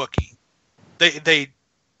know Bookie. They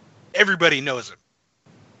everybody knows him.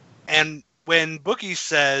 And when Bookie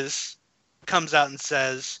comes out and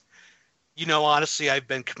says, honestly, I've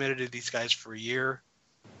been committed to these guys for a year.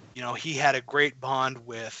 He had a great bond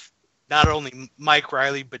with not only Mike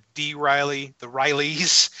Riley, but D. Riley, the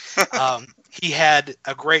Rileys. He had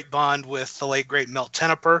a great bond with the late, great Milt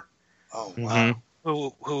Tenopper. Oh, wow.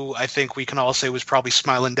 Who I think we can all say was probably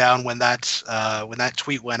smiling down when that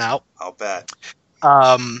tweet went out. I'll bet.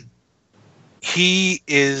 He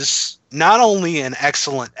is not only an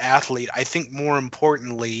excellent athlete, I think more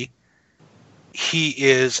importantly, he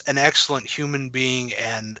is an excellent human being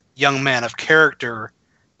and young man of character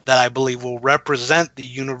that I believe will represent the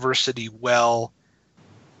university well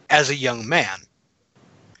as a young man.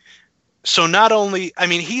 So not only,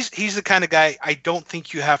 he's the kind of guy I don't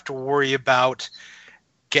think you have to worry about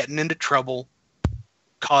getting into trouble,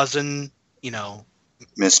 causing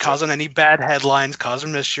any bad headlines,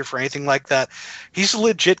 causing mischief or anything like that. He's a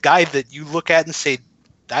legit guy that you look at and say,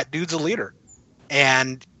 that dude's a leader.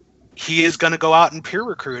 And he is going to go out and peer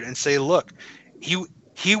recruit and say, look,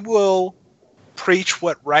 he will preach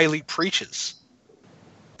what Riley preaches.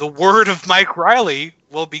 The word of Mike Riley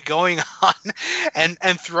will be going on, and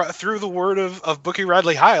through the word of Bookie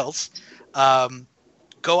Riley Hiles,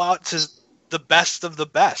 go out to the best of the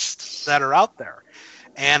best that are out there.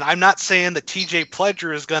 And I'm not saying that TJ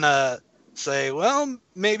Pledger is going to say, well,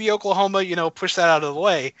 maybe Oklahoma, push that out of the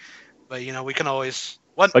way. But, we can always...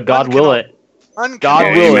 But God will it.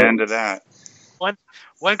 God will it. Amen to that.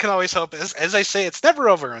 One can always hope. As I say, it's never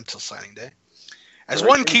over until signing day. As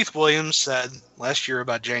one Keith Williams said last year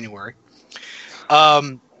about January.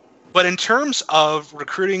 But in terms of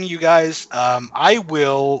recruiting, you guys, I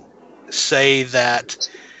will say that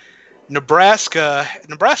Nebraska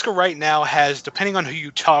right now has, depending on who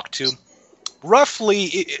you talk to,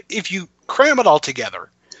 roughly, if you cram it all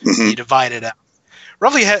together, you divide it out,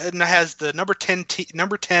 roughly has the number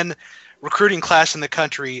 10 recruiting class in the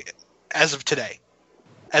country as of today,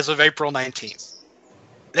 as of April 19th.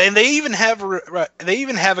 And they even have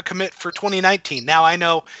a commit for 2019. Now I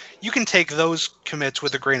know you can take those commits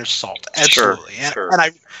with a grain of salt, absolutely, sure. And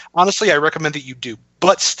I honestly I recommend that you do.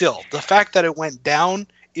 But still, the fact that it went down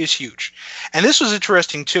is huge. And this was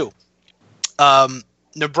interesting too.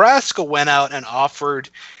 Nebraska went out and offered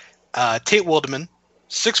Tate Wildeman,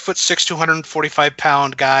 6'6",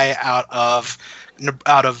 245-pound guy out of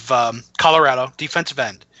Colorado, defensive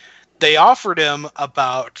end. They offered him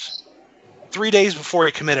about 3 days before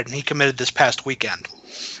he committed, and he committed this past weekend.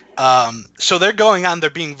 So they're going on. They're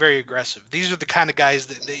being very aggressive. These are the kind of guys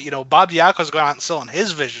that Bob Diaco's going out and selling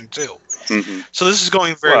his vision too. Mm-hmm. So this is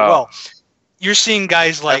going very well. You're seeing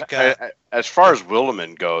guys like as far as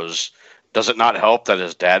Wildeman goes, does it not help that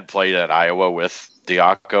his dad played at Iowa with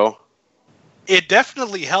Diaco? It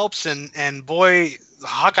definitely helps, and boy, the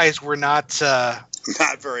Hawkeyes were not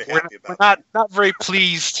very happy about that. Not very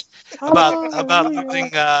pleased about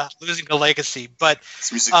losing a legacy. But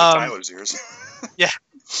it's music to Tyler's ears. Yeah,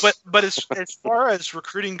 But as far as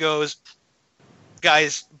recruiting goes,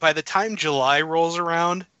 guys, by the time July rolls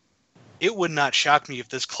around, it would not shock me if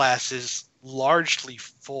this class is largely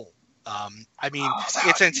full. I mean,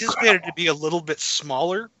 it's anticipated to be a little bit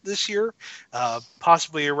smaller this year,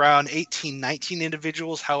 possibly around 18, 19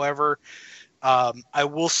 individuals. However, I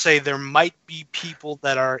will say there might be people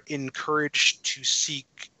that are encouraged to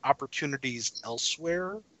seek opportunities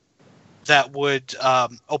elsewhere that would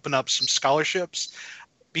open up some scholarships,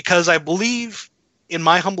 because I believe, in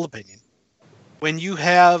my humble opinion, when you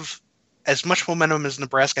have as much momentum as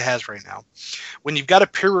Nebraska has right now, when you've got a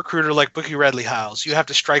peer recruiter like Bookie Radley-Hiles, you have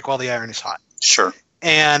to strike while the iron is hot. Sure.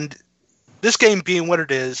 And this game being what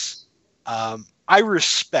it is, I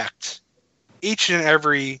respect each and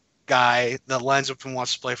every guy that lines up and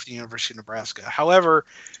wants to play for the University of Nebraska. However,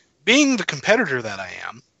 being the competitor that I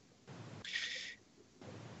am,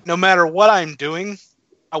 no matter what I'm doing,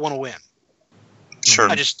 I want to win. Sure.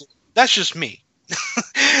 That's just me.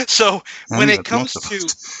 So when it comes to,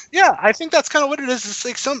 I think that's kind of what it is. It's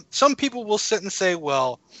like some people will sit and say,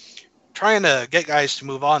 well, trying to get guys to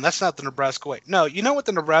move on, that's not the Nebraska way. No, you know what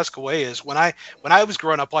the Nebraska way is? When I was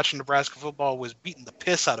growing up watching Nebraska football, was beating the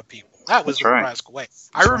piss out of people. That was the Nebraska way.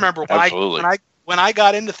 I remember when I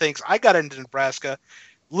got into things, I got into Nebraska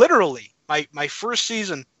literally my first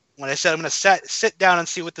season. When I said I'm going to sit down and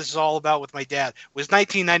see what this is all about with my dad, was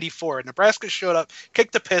 1994. Nebraska showed up,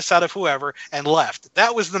 kicked the piss out of whoever, and left.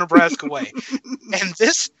 That was the Nebraska way. And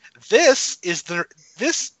this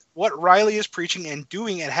is what Riley is preaching and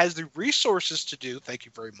doing, and has the resources to do. Thank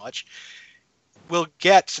you very much. Will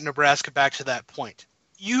get Nebraska back to that point.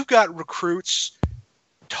 You've got recruits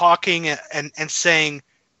talking and saying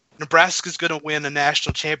Nebraska's going to win a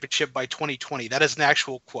national championship by 2020. That is an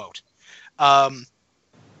actual quote.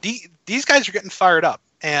 These guys are getting fired up,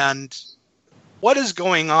 and what is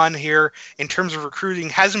going on here in terms of recruiting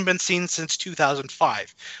hasn't been seen since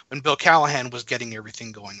 2005 when Bill Callahan was getting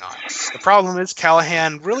everything going on. The problem is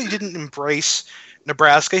Callahan really didn't embrace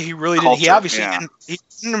Nebraska. He really didn't. He obviously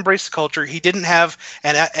didn't embrace the culture. He didn't have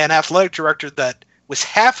an athletic director that was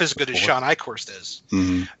half as good as Sean Eichhorst is.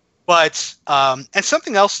 Mm-hmm. But and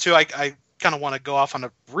something else too, I kind of want to go off on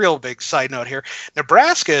a real big side note here.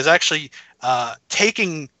 Nebraska is actually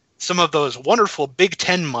taking some of those wonderful Big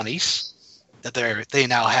Ten monies that they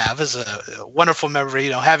now have as a wonderful memory,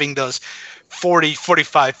 having those $40, $45,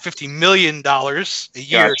 $50 million a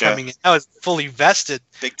year coming in. That was fully vested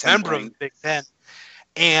member of the Big Ten.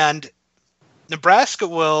 And Nebraska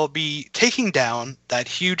will be taking down that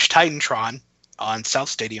huge Titantron on South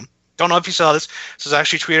Stadium. Don't know if you saw this. This was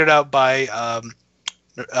actually tweeted out by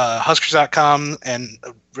Huskers.com and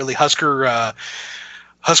really Husker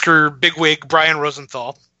bigwig Brian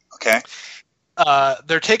Rosenthal. Okay.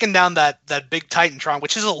 They're taking down that big Titantron,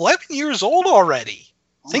 which is 11 years old already.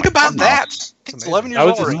 Think about that. I think it's 11 years old.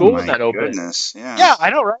 I was at school when that opened. Goodness. Yeah, I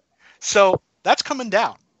know, right? So that's coming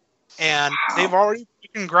down. And they've already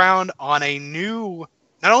taken ground on a new,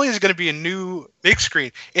 not only is it going to be a new big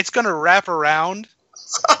screen, it's going to wrap around.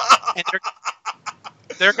 And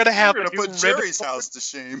they're going to have a new put Jerry's house to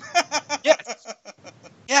shame.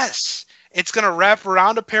 Yes. It's going to wrap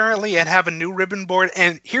around apparently and have a new ribbon board.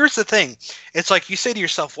 And here's the thing. It's like you say to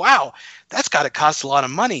yourself, wow, that's got to cost a lot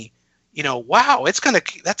of money. Wow, that's going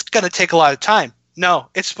to take a lot of time. No,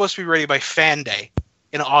 it's supposed to be ready by Fan Day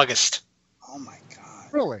in August. Oh my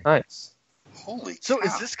God. Really? Nice. Holy So cow.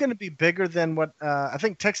 is this going to be bigger than what I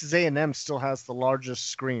think Texas A&M still has the largest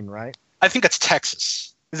screen, right? I think it's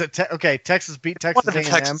Texas. Is it okay? Texas beat Texas A&M.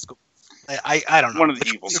 Texas I don't know. One of the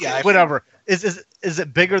evil schools. Yeah, whatever. Is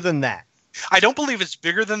it bigger than that? I don't believe it's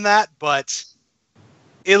bigger than that, but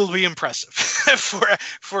it'll be impressive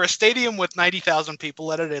for a stadium with 90,000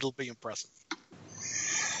 people at it. It'll be impressive.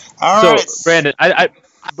 All so, right. Brandon, I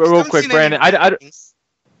real quick, Brandon, I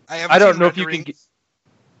don't know if you can.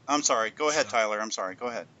 I'm sorry. Go ahead, Tyler. I'm sorry. Go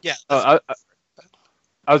ahead. Yeah. I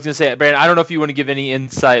was going to say, Brandon, I don't know if you want to give any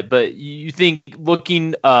insight, but you think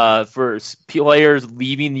looking for players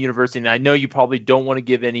leaving the university, and I know you probably don't want to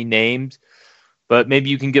give any names, but maybe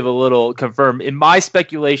you can give a little confirm. In my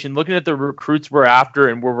speculation, looking at the recruits we're after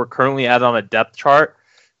and where we're currently at on a depth chart,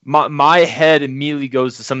 my head immediately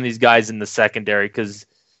goes to some of these guys in the secondary because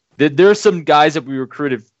there's some guys that we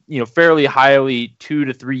recruited, fairly highly 2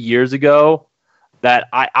 to 3 years ago that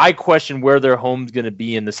I question where their home's going to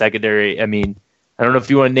be in the secondary. I mean, I don't know if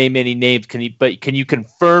you want to name any names, can you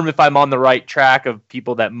confirm if I'm on the right track of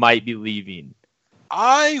people that might be leaving?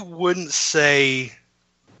 I wouldn't say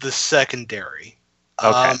the secondary.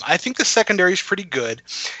 Okay. I think the secondary is pretty good.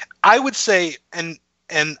 I would say, and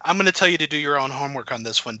I'm going to tell you to do your own homework on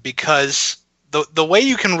this one because the way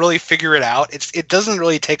you can really figure it out, it doesn't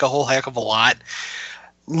really take a whole heck of a lot.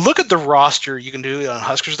 Look at the roster. You can do it on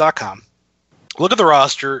Huskers.com. Look at the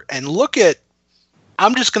roster and look at,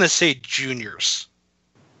 I'm just going to say juniors,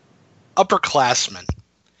 upperclassmen,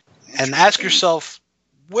 and ask yourself,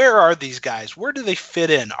 where are these guys? Where do they fit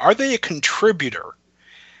in? Are they a contributor?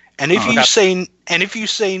 And if you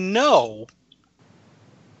say no,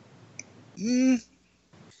 you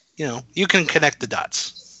can connect the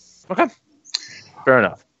dots. Okay. Fair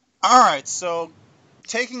enough. All right, so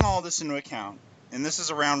taking all this into account, and this is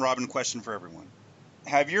a round robin question for everyone.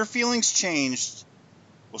 Have your feelings changed?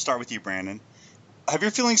 We'll start with you, Brandon. Have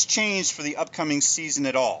your feelings changed for the upcoming season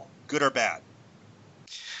at all, good or bad?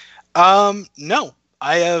 No.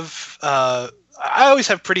 I have. I always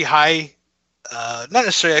have pretty high, not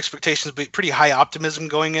necessarily expectations, but pretty high optimism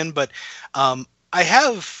going in. But I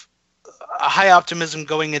have a high optimism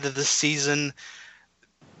going into this season,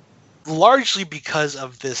 largely because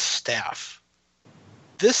of this staff.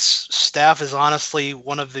 This staff is honestly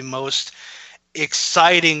one of the most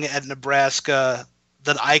exciting at Nebraska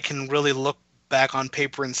that I can really look back on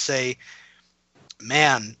paper and say,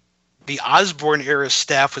 man, the Osborne era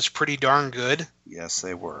staff was pretty darn good. Yes,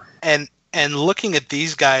 they were. And looking at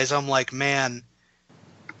these guys, I'm like, man,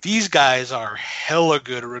 these guys are hella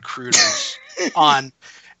good recruiters and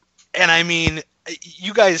I mean,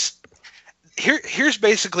 you guys, here's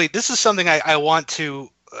basically, this is something I want to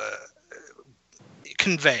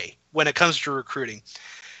convey when it comes to recruiting.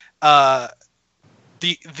 The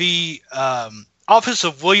office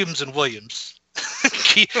of Williams and Williams,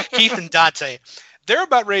 Keith and Dante, they're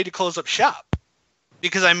about ready to close up shop.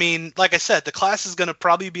 Because, I mean, like I said, the class is going to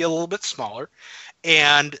probably be a little bit smaller,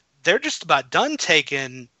 and they're just about done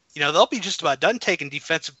taking, they'll be just about done taking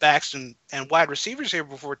defensive backs and wide receivers here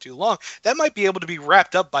before too long. That might be able to be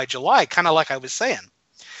wrapped up by July, kind of like I was saying.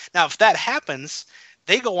 Now, if that happens,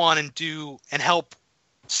 they go on and help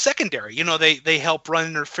secondary. They help run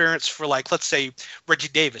interference for, like, let's say, Reggie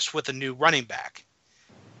Davis with a new running back.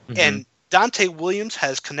 Mm-hmm. And Dante Williams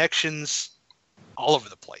has connections all over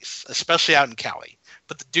the place, especially out in Cali.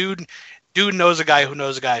 But the dude knows a guy who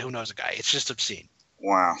knows a guy who knows a guy. It's just obscene.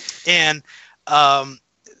 Wow. And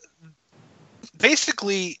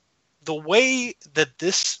basically, the way that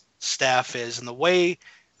this staff is and the way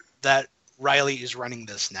that Riley is running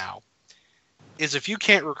this now is if you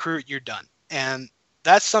can't recruit, you're done. And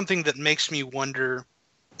that's something that makes me wonder.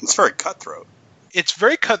 It's very cutthroat. It's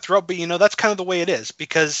very cutthroat, but, that's kind of the way it is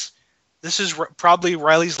because this is probably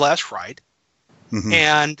Riley's last ride. Mm-hmm.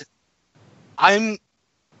 And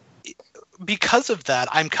because of that,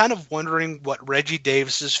 I'm kind of wondering what Reggie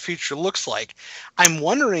Davis's future looks like. I'm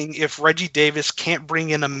wondering if Reggie Davis can't bring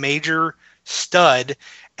in a major stud.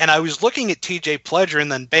 And I was looking at TJ Pledger,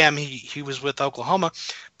 and then bam, he was with Oklahoma.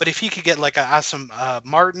 But if he could get like some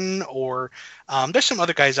Martin, or there's some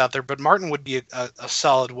other guys out there, but Martin would be a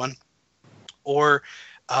solid one. Or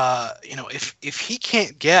if he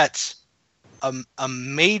can't get a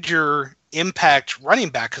major impact running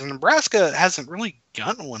back, because Nebraska hasn't really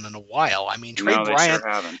gotten one in a while. I mean, Trey Bryant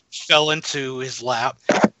fell into his lap.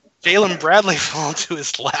 Jalen Bradley fell into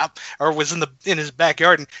his lap, or was in his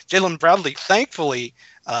backyard, and Jalen Bradley, thankfully,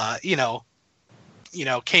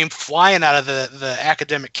 came flying out of the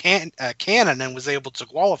academic cannon and was able to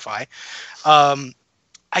qualify. I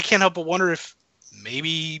can't help but wonder if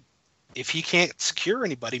maybe if he can't secure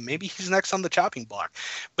anybody, maybe he's next on the chopping block.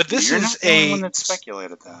 But You're not the only one that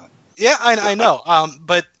speculated that. Yeah, I know.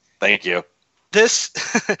 But thank you.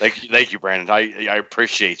 Thank you, Brandon. I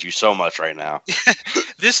appreciate you so much right now.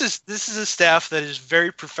 This is a staff that is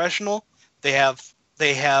very professional. They have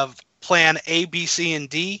plan A, B, C, and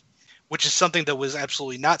D, which is something that was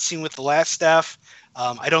absolutely not seen with the last staff.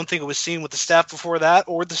 I don't think it was seen with the staff before that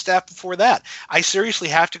or the staff before that. I seriously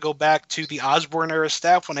have to go back to the Osborne era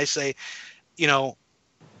staff when I say,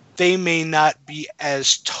 they may not be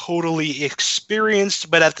as totally experienced,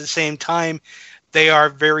 but at the same time, they are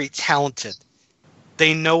very talented.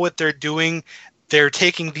 They know what they're doing. They're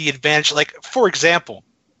taking the advantage. Like, for example,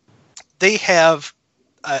 they have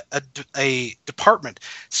a department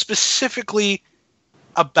specifically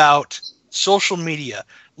about social media,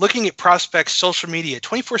 looking at prospects' social media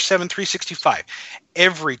 24/7, 365.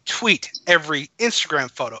 Every tweet, every Instagram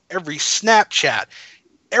photo, every Snapchat,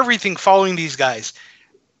 everything following these guys.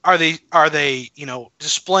 Are they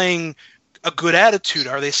displaying a good attitude?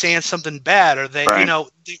 Are they saying something bad? Are they, right.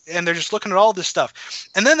 And they're just looking at all this stuff.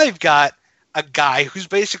 And then they've got a guy who's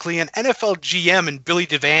basically an NFL GM and Billy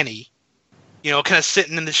Devaney kind of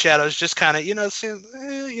sitting in the shadows, just kind of,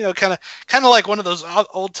 kind of like one of those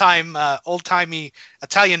old-timey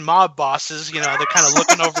Italian mob bosses. They're kind of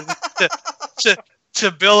looking over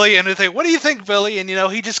to Billy, and they think, "What do you think, Billy?" And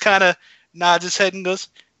he just kind of nods his head and goes,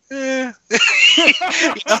 "Eh."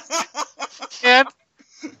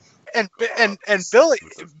 And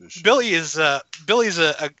Billy's a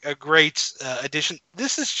great addition.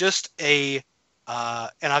 This is just and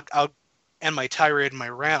I'll end my tirade and my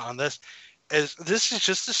rant on this. This is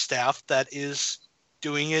just a staff that is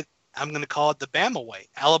doing it. I'm going to call it the Bama way.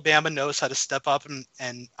 Alabama knows how to step up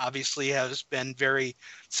and obviously has been very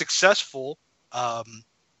successful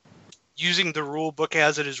using the rule book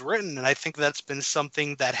as it is written. And I think that's been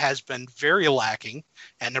something that has been very lacking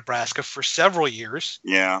at Nebraska for several years.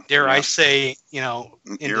 Yeah. Dare I say, into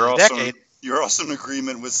you're a decade. You're also in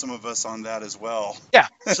agreement with some of us on that as well. Yeah.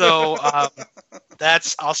 So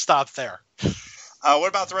I'll stop there. What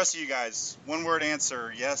about the rest of you guys? One word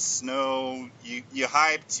answer. Yes, no, you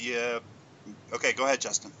hyped, Okay, go ahead,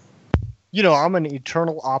 Justin. I'm an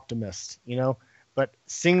eternal optimist, but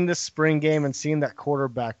seeing this spring game and seeing that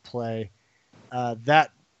quarterback play,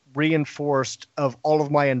 that reinforced of all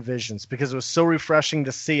of my envisions, because it was so refreshing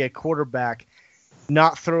to see a quarterback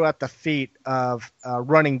not throw at the feet of a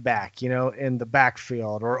running back, in the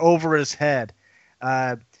backfield or over his head.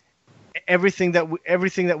 Everything that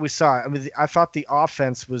we saw. I mean, I thought the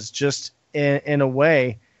offense was just in a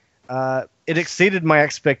way, it exceeded my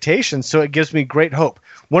expectations. So it gives me great hope.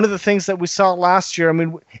 One of the things that we saw last year, I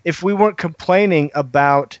mean, if we weren't complaining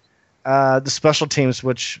about the special teams,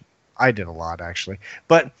 which I did a lot actually,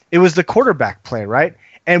 but it was the quarterback play, right?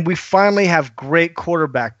 And we finally have great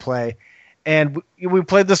quarterback play. And we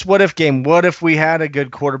played this what if game. What if we had a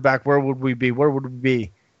good quarterback? Where would we be? Where would we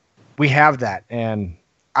be? We have that, and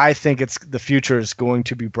I think the future is going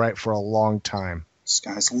to be bright for a long time.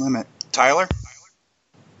 Sky's the limit. Tyler?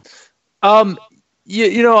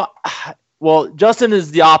 Well, Justin is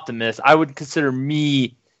the optimist. I would consider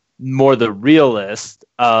me more the realist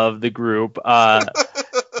of the group. I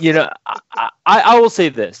will say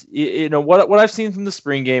this. What I've seen from the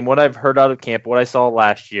spring game, what I've heard out of camp, what I saw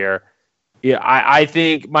last year. Yeah, I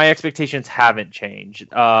think my expectations haven't changed,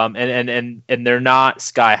 and they're not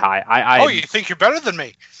sky high. You think you're better than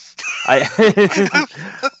me? I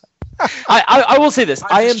will say this: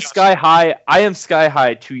 I am sky high. I am sky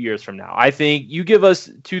high 2 years from now. I think you give us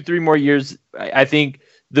 2-3 more years. I think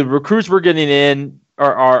the recruits we're getting in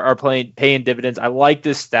are paying dividends. I like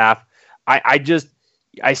this staff.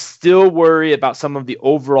 I still worry about some of the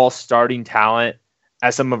overall starting talent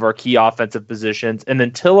at some of our key offensive positions. And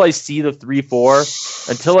until I see the 3-4,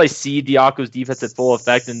 until I see Diaco's defense at full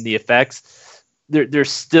effect and the effects,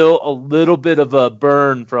 there's still a little bit of a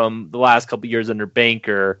burn from the last couple of years under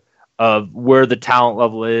Banker of where the talent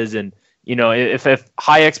level is. And, if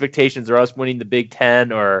high expectations are us winning the Big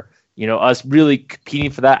Ten or, us really competing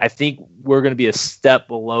for that, I think we're going to be a step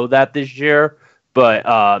below that this year. But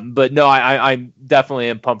no, I'm definitely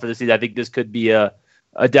am pumped for this season. I think this could be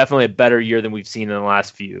definitely a better year than we've seen in the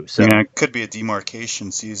last few. So yeah, it could be a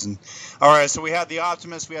demarcation season. All right, so we had the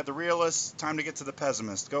optimist, we had the realist. Time to get to the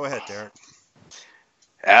pessimist. Go ahead, Derek.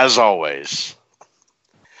 As always.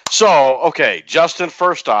 So, okay, Justin,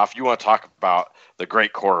 first off, you want to talk about the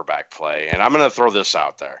great quarterback play, and I'm going to throw this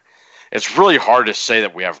out there. It's really hard to say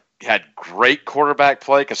that we have had great quarterback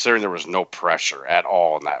play considering there was no pressure at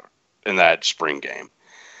all in that spring game.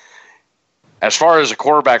 As far as a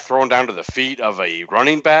quarterback thrown down to the feet of a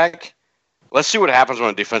running back, let's see what happens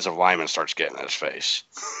when a defensive lineman starts getting in his face.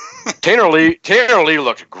 Tanner Lee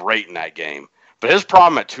looked great in that game, but his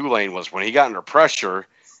problem at Tulane was when he got under pressure,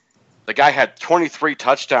 the guy had 23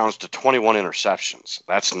 touchdowns to 21 interceptions.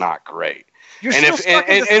 That's not great. You're still stuck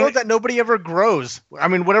in the throat that nobody ever grows. I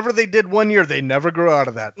mean, whatever they did one year, they never grow out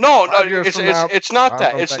of that. No, it's not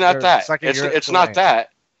that. It's not that. It's not that.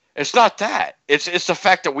 It's not that. It's the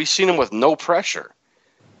fact that we've seen him with no pressure.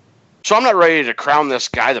 So I'm not ready to crown this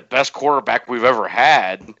guy the best quarterback we've ever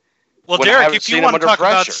had. Well, Derek, if you want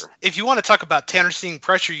to talk about Tanner seeing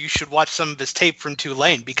pressure, you should watch some of his tape from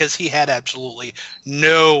Tulane because he had absolutely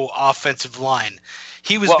no offensive line.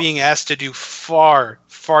 He was being asked to do far,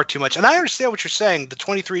 far too much. And I understand what you're saying, the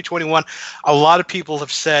 23-21. A lot of people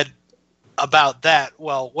have said about that,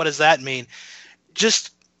 well, what does that mean?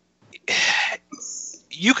 Just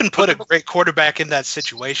you can put a great quarterback in that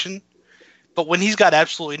situation, but when he's got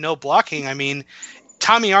absolutely no blocking, I mean,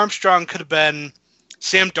 Tommy Armstrong could have been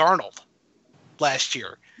Sam Darnold last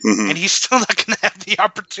year, and he's still not going to have the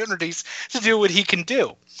opportunities to do what he can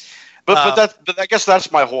do. But I guess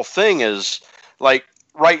that's my whole thing is, like,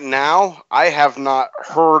 right now, I have not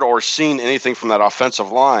heard or seen anything from that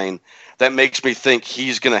offensive line that makes me think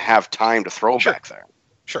he's going to have time to throw back there.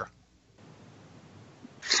 Sure.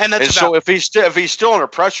 And that's so if he's still under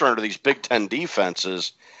pressure under these Big Ten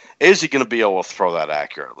defenses, is he going to be able to throw that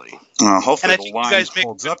accurately? Hopefully, and I think you guys make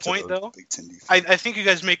a good point, though. Big Ten defense. I think you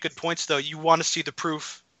guys make good points, though. You want to see the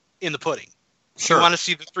proof in the pudding. Sure. You want to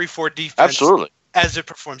see the 3-4 defense Absolutely. as it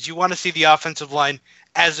performs. You want to see the offensive line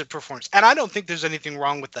as it performs. And I don't think there's anything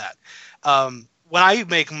wrong with that. When I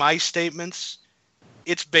make my statements,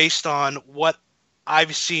 it's based on what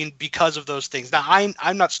I've seen because of those things. Now,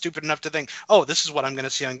 I'm not stupid enough to think, oh, this is what I'm going to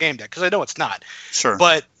see on game day, because I know it's not. Sure.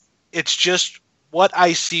 But it's just what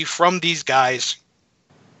I see from these guys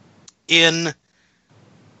in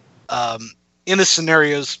the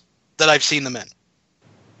scenarios that I've seen them in.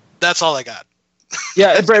 That's all I got.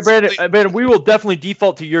 Yeah, Brandon, we will definitely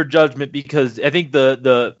default to your judgment, because I think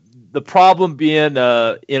the problem being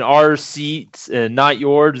in our seats and not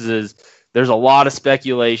yours is there's a lot of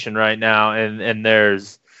speculation right now, and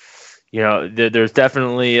there's there's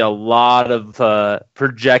definitely a lot of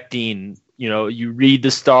projecting. You read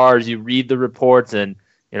the stars, you read the reports, and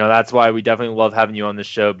that's why we definitely love having you on the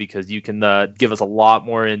show, because you can give us a lot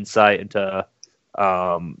more insight into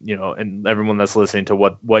and everyone that's listening to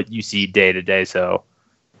what you see day to day. So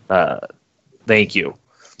thank you.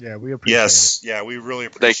 Yeah, we appreciate it. Yeah, we really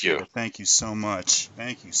appreciate Thank you. it. Thank you so much.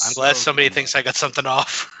 Thank you. I'm glad somebody thinks I got something to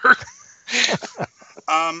offer.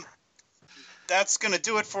 That's going to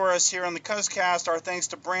do it for us here on the Cuzcast. Our thanks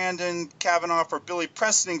to Brandon Cavanaugh for Billy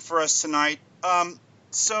Prestoning for us tonight.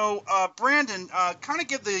 So, Brandon, kind of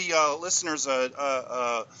give the listeners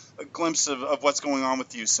a glimpse of what's going on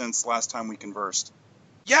with you since last time we conversed.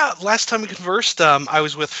 Yeah, last time we conversed, I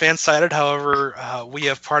was with Fansided. However, we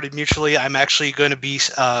have parted mutually. I'm actually going to be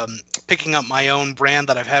picking up my own brand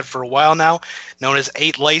that I've had for a while now, known as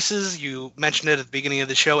 8 Laces. You mentioned it at the beginning of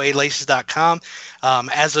the show, 8laces.com.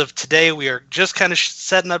 As of today, we are just kind of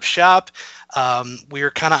setting up shop. We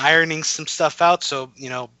are kind of ironing some stuff out, so,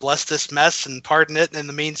 bless this mess and pardon it in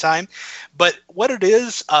the meantime. But what it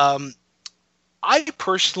is, I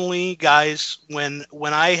personally, guys, when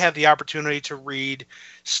I have the opportunity to read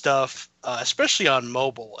stuff, especially on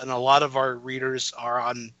mobile, and a lot of our readers are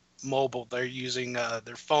on mobile, they're using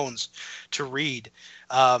their phones to read.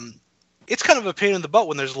 It's kind of a pain in the butt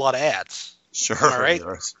when there's a lot of ads. Sure. Am I right?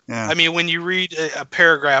 Yeah. I mean, when you read a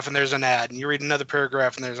paragraph and there's an ad, and you read another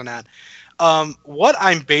paragraph and there's an ad. What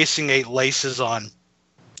I'm basing 8 Laces on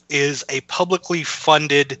is a publicly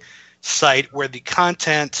funded site where the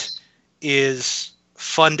content is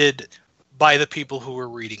funded by the people who are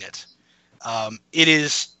reading it. It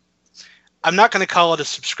is, I'm not going to call it a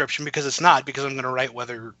subscription, because it's not, because I'm going to write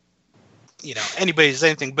whether anybody does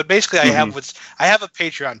anything. But basically, I have a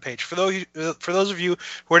Patreon page. For those of you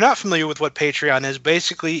who are not familiar with what Patreon is,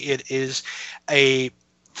 basically it is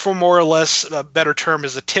for more or less a better term,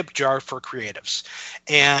 is a tip jar for creatives.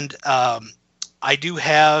 And I do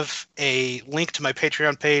have a link to my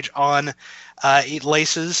Patreon page on 8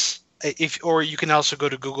 Laces. Or you can also go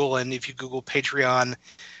to Google, and if you Google Patreon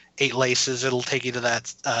 8 Laces, it'll take you to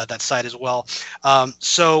that site as well.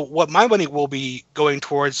 So what my money will be going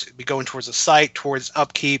towards the site, towards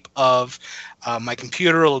upkeep of my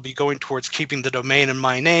computer. It'll be going towards keeping the domain in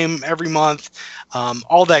my name every month,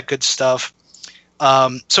 all that good stuff.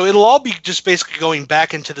 So it'll all be just basically going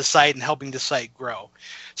back into the site and helping the site grow.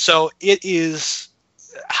 So it is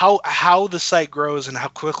how the site grows and how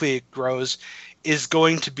quickly it grows is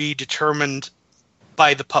going to be determined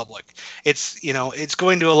by the public. It's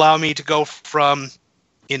going to allow me to go from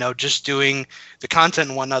just doing the content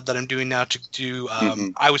and whatnot that I'm doing now to do.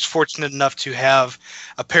 I was fortunate enough to have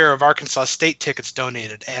a pair of Arkansas State tickets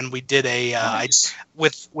donated, and we did Nice.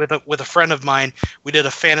 with a friend of mine. We did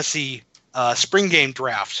a fantasy spring game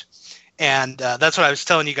draft. And that's what I was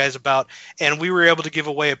telling you guys about. And we were able to give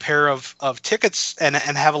away a pair of tickets and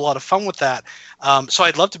have a lot of fun with that. So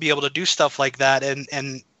I'd love to be able to do stuff like that.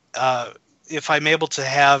 And if I'm able to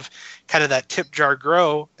have kind of that tip jar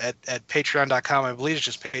grow at patreon.com, I believe it's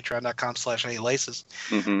just patreon.com/8laces.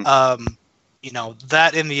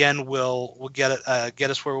 That in the end will get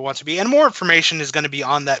us where we want to be. And more information is going to be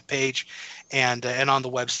on that page and on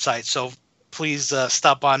the website. So please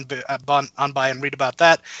stop on by and read about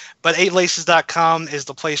that. But 8laces.com is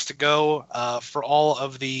the place to go for all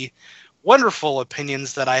of the wonderful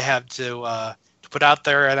opinions that I have to put out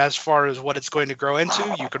there. And as far as what it's going to grow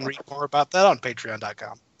into, you can read more about that on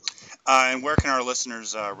patreon.com. And where can our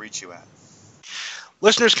listeners reach you at?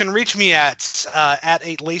 Listeners can reach me at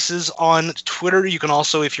 8 Laces on Twitter. You can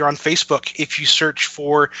also, if you're on Facebook, if you search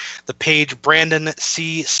for the page Brandon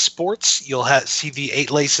C Sports, you'll see the 8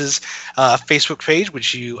 Laces Facebook page,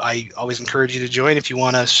 which I always encourage you to join if you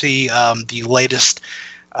want to see the latest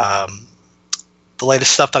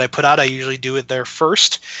stuff that I put out. I usually do it there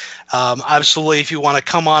first. Absolutely, if you want to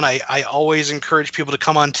come on, I always encourage people to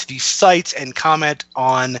come on to these sites and comment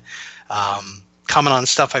on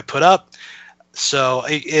stuff I put up. So,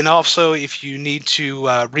 and also, if you need to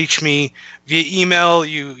reach me via email,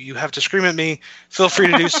 you have to scream at me, feel free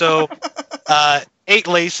to do so.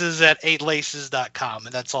 8laces at 8laces.com,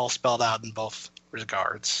 and that's all spelled out in both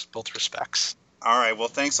respects. All right. Well,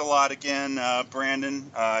 thanks a lot again, Brandon.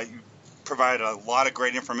 You provided a lot of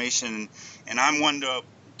great information, and I'm one to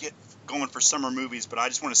get going for summer movies, but I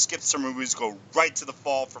just want to skip summer movies, go right to the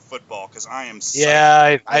fall for football, because I am psyched.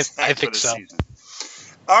 Yeah, I think so. Season.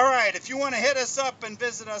 All right, if you want to hit us up and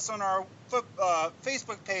visit us on our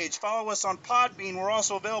Facebook page, follow us on Podbean. We're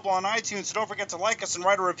also available on iTunes, so don't forget to like us and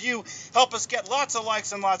write a review. Help us get lots of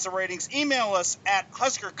likes and lots of ratings. Email us at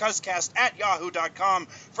huskercuzcast@yahoo.com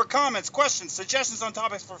for comments, questions, suggestions on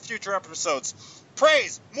topics for future episodes.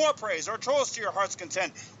 Praise, more praise, or trolls to your heart's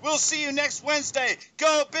content. We'll see you next Wednesday.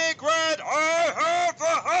 Go Big Red! I have the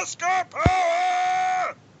Husker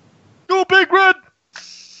power! Go Big Red!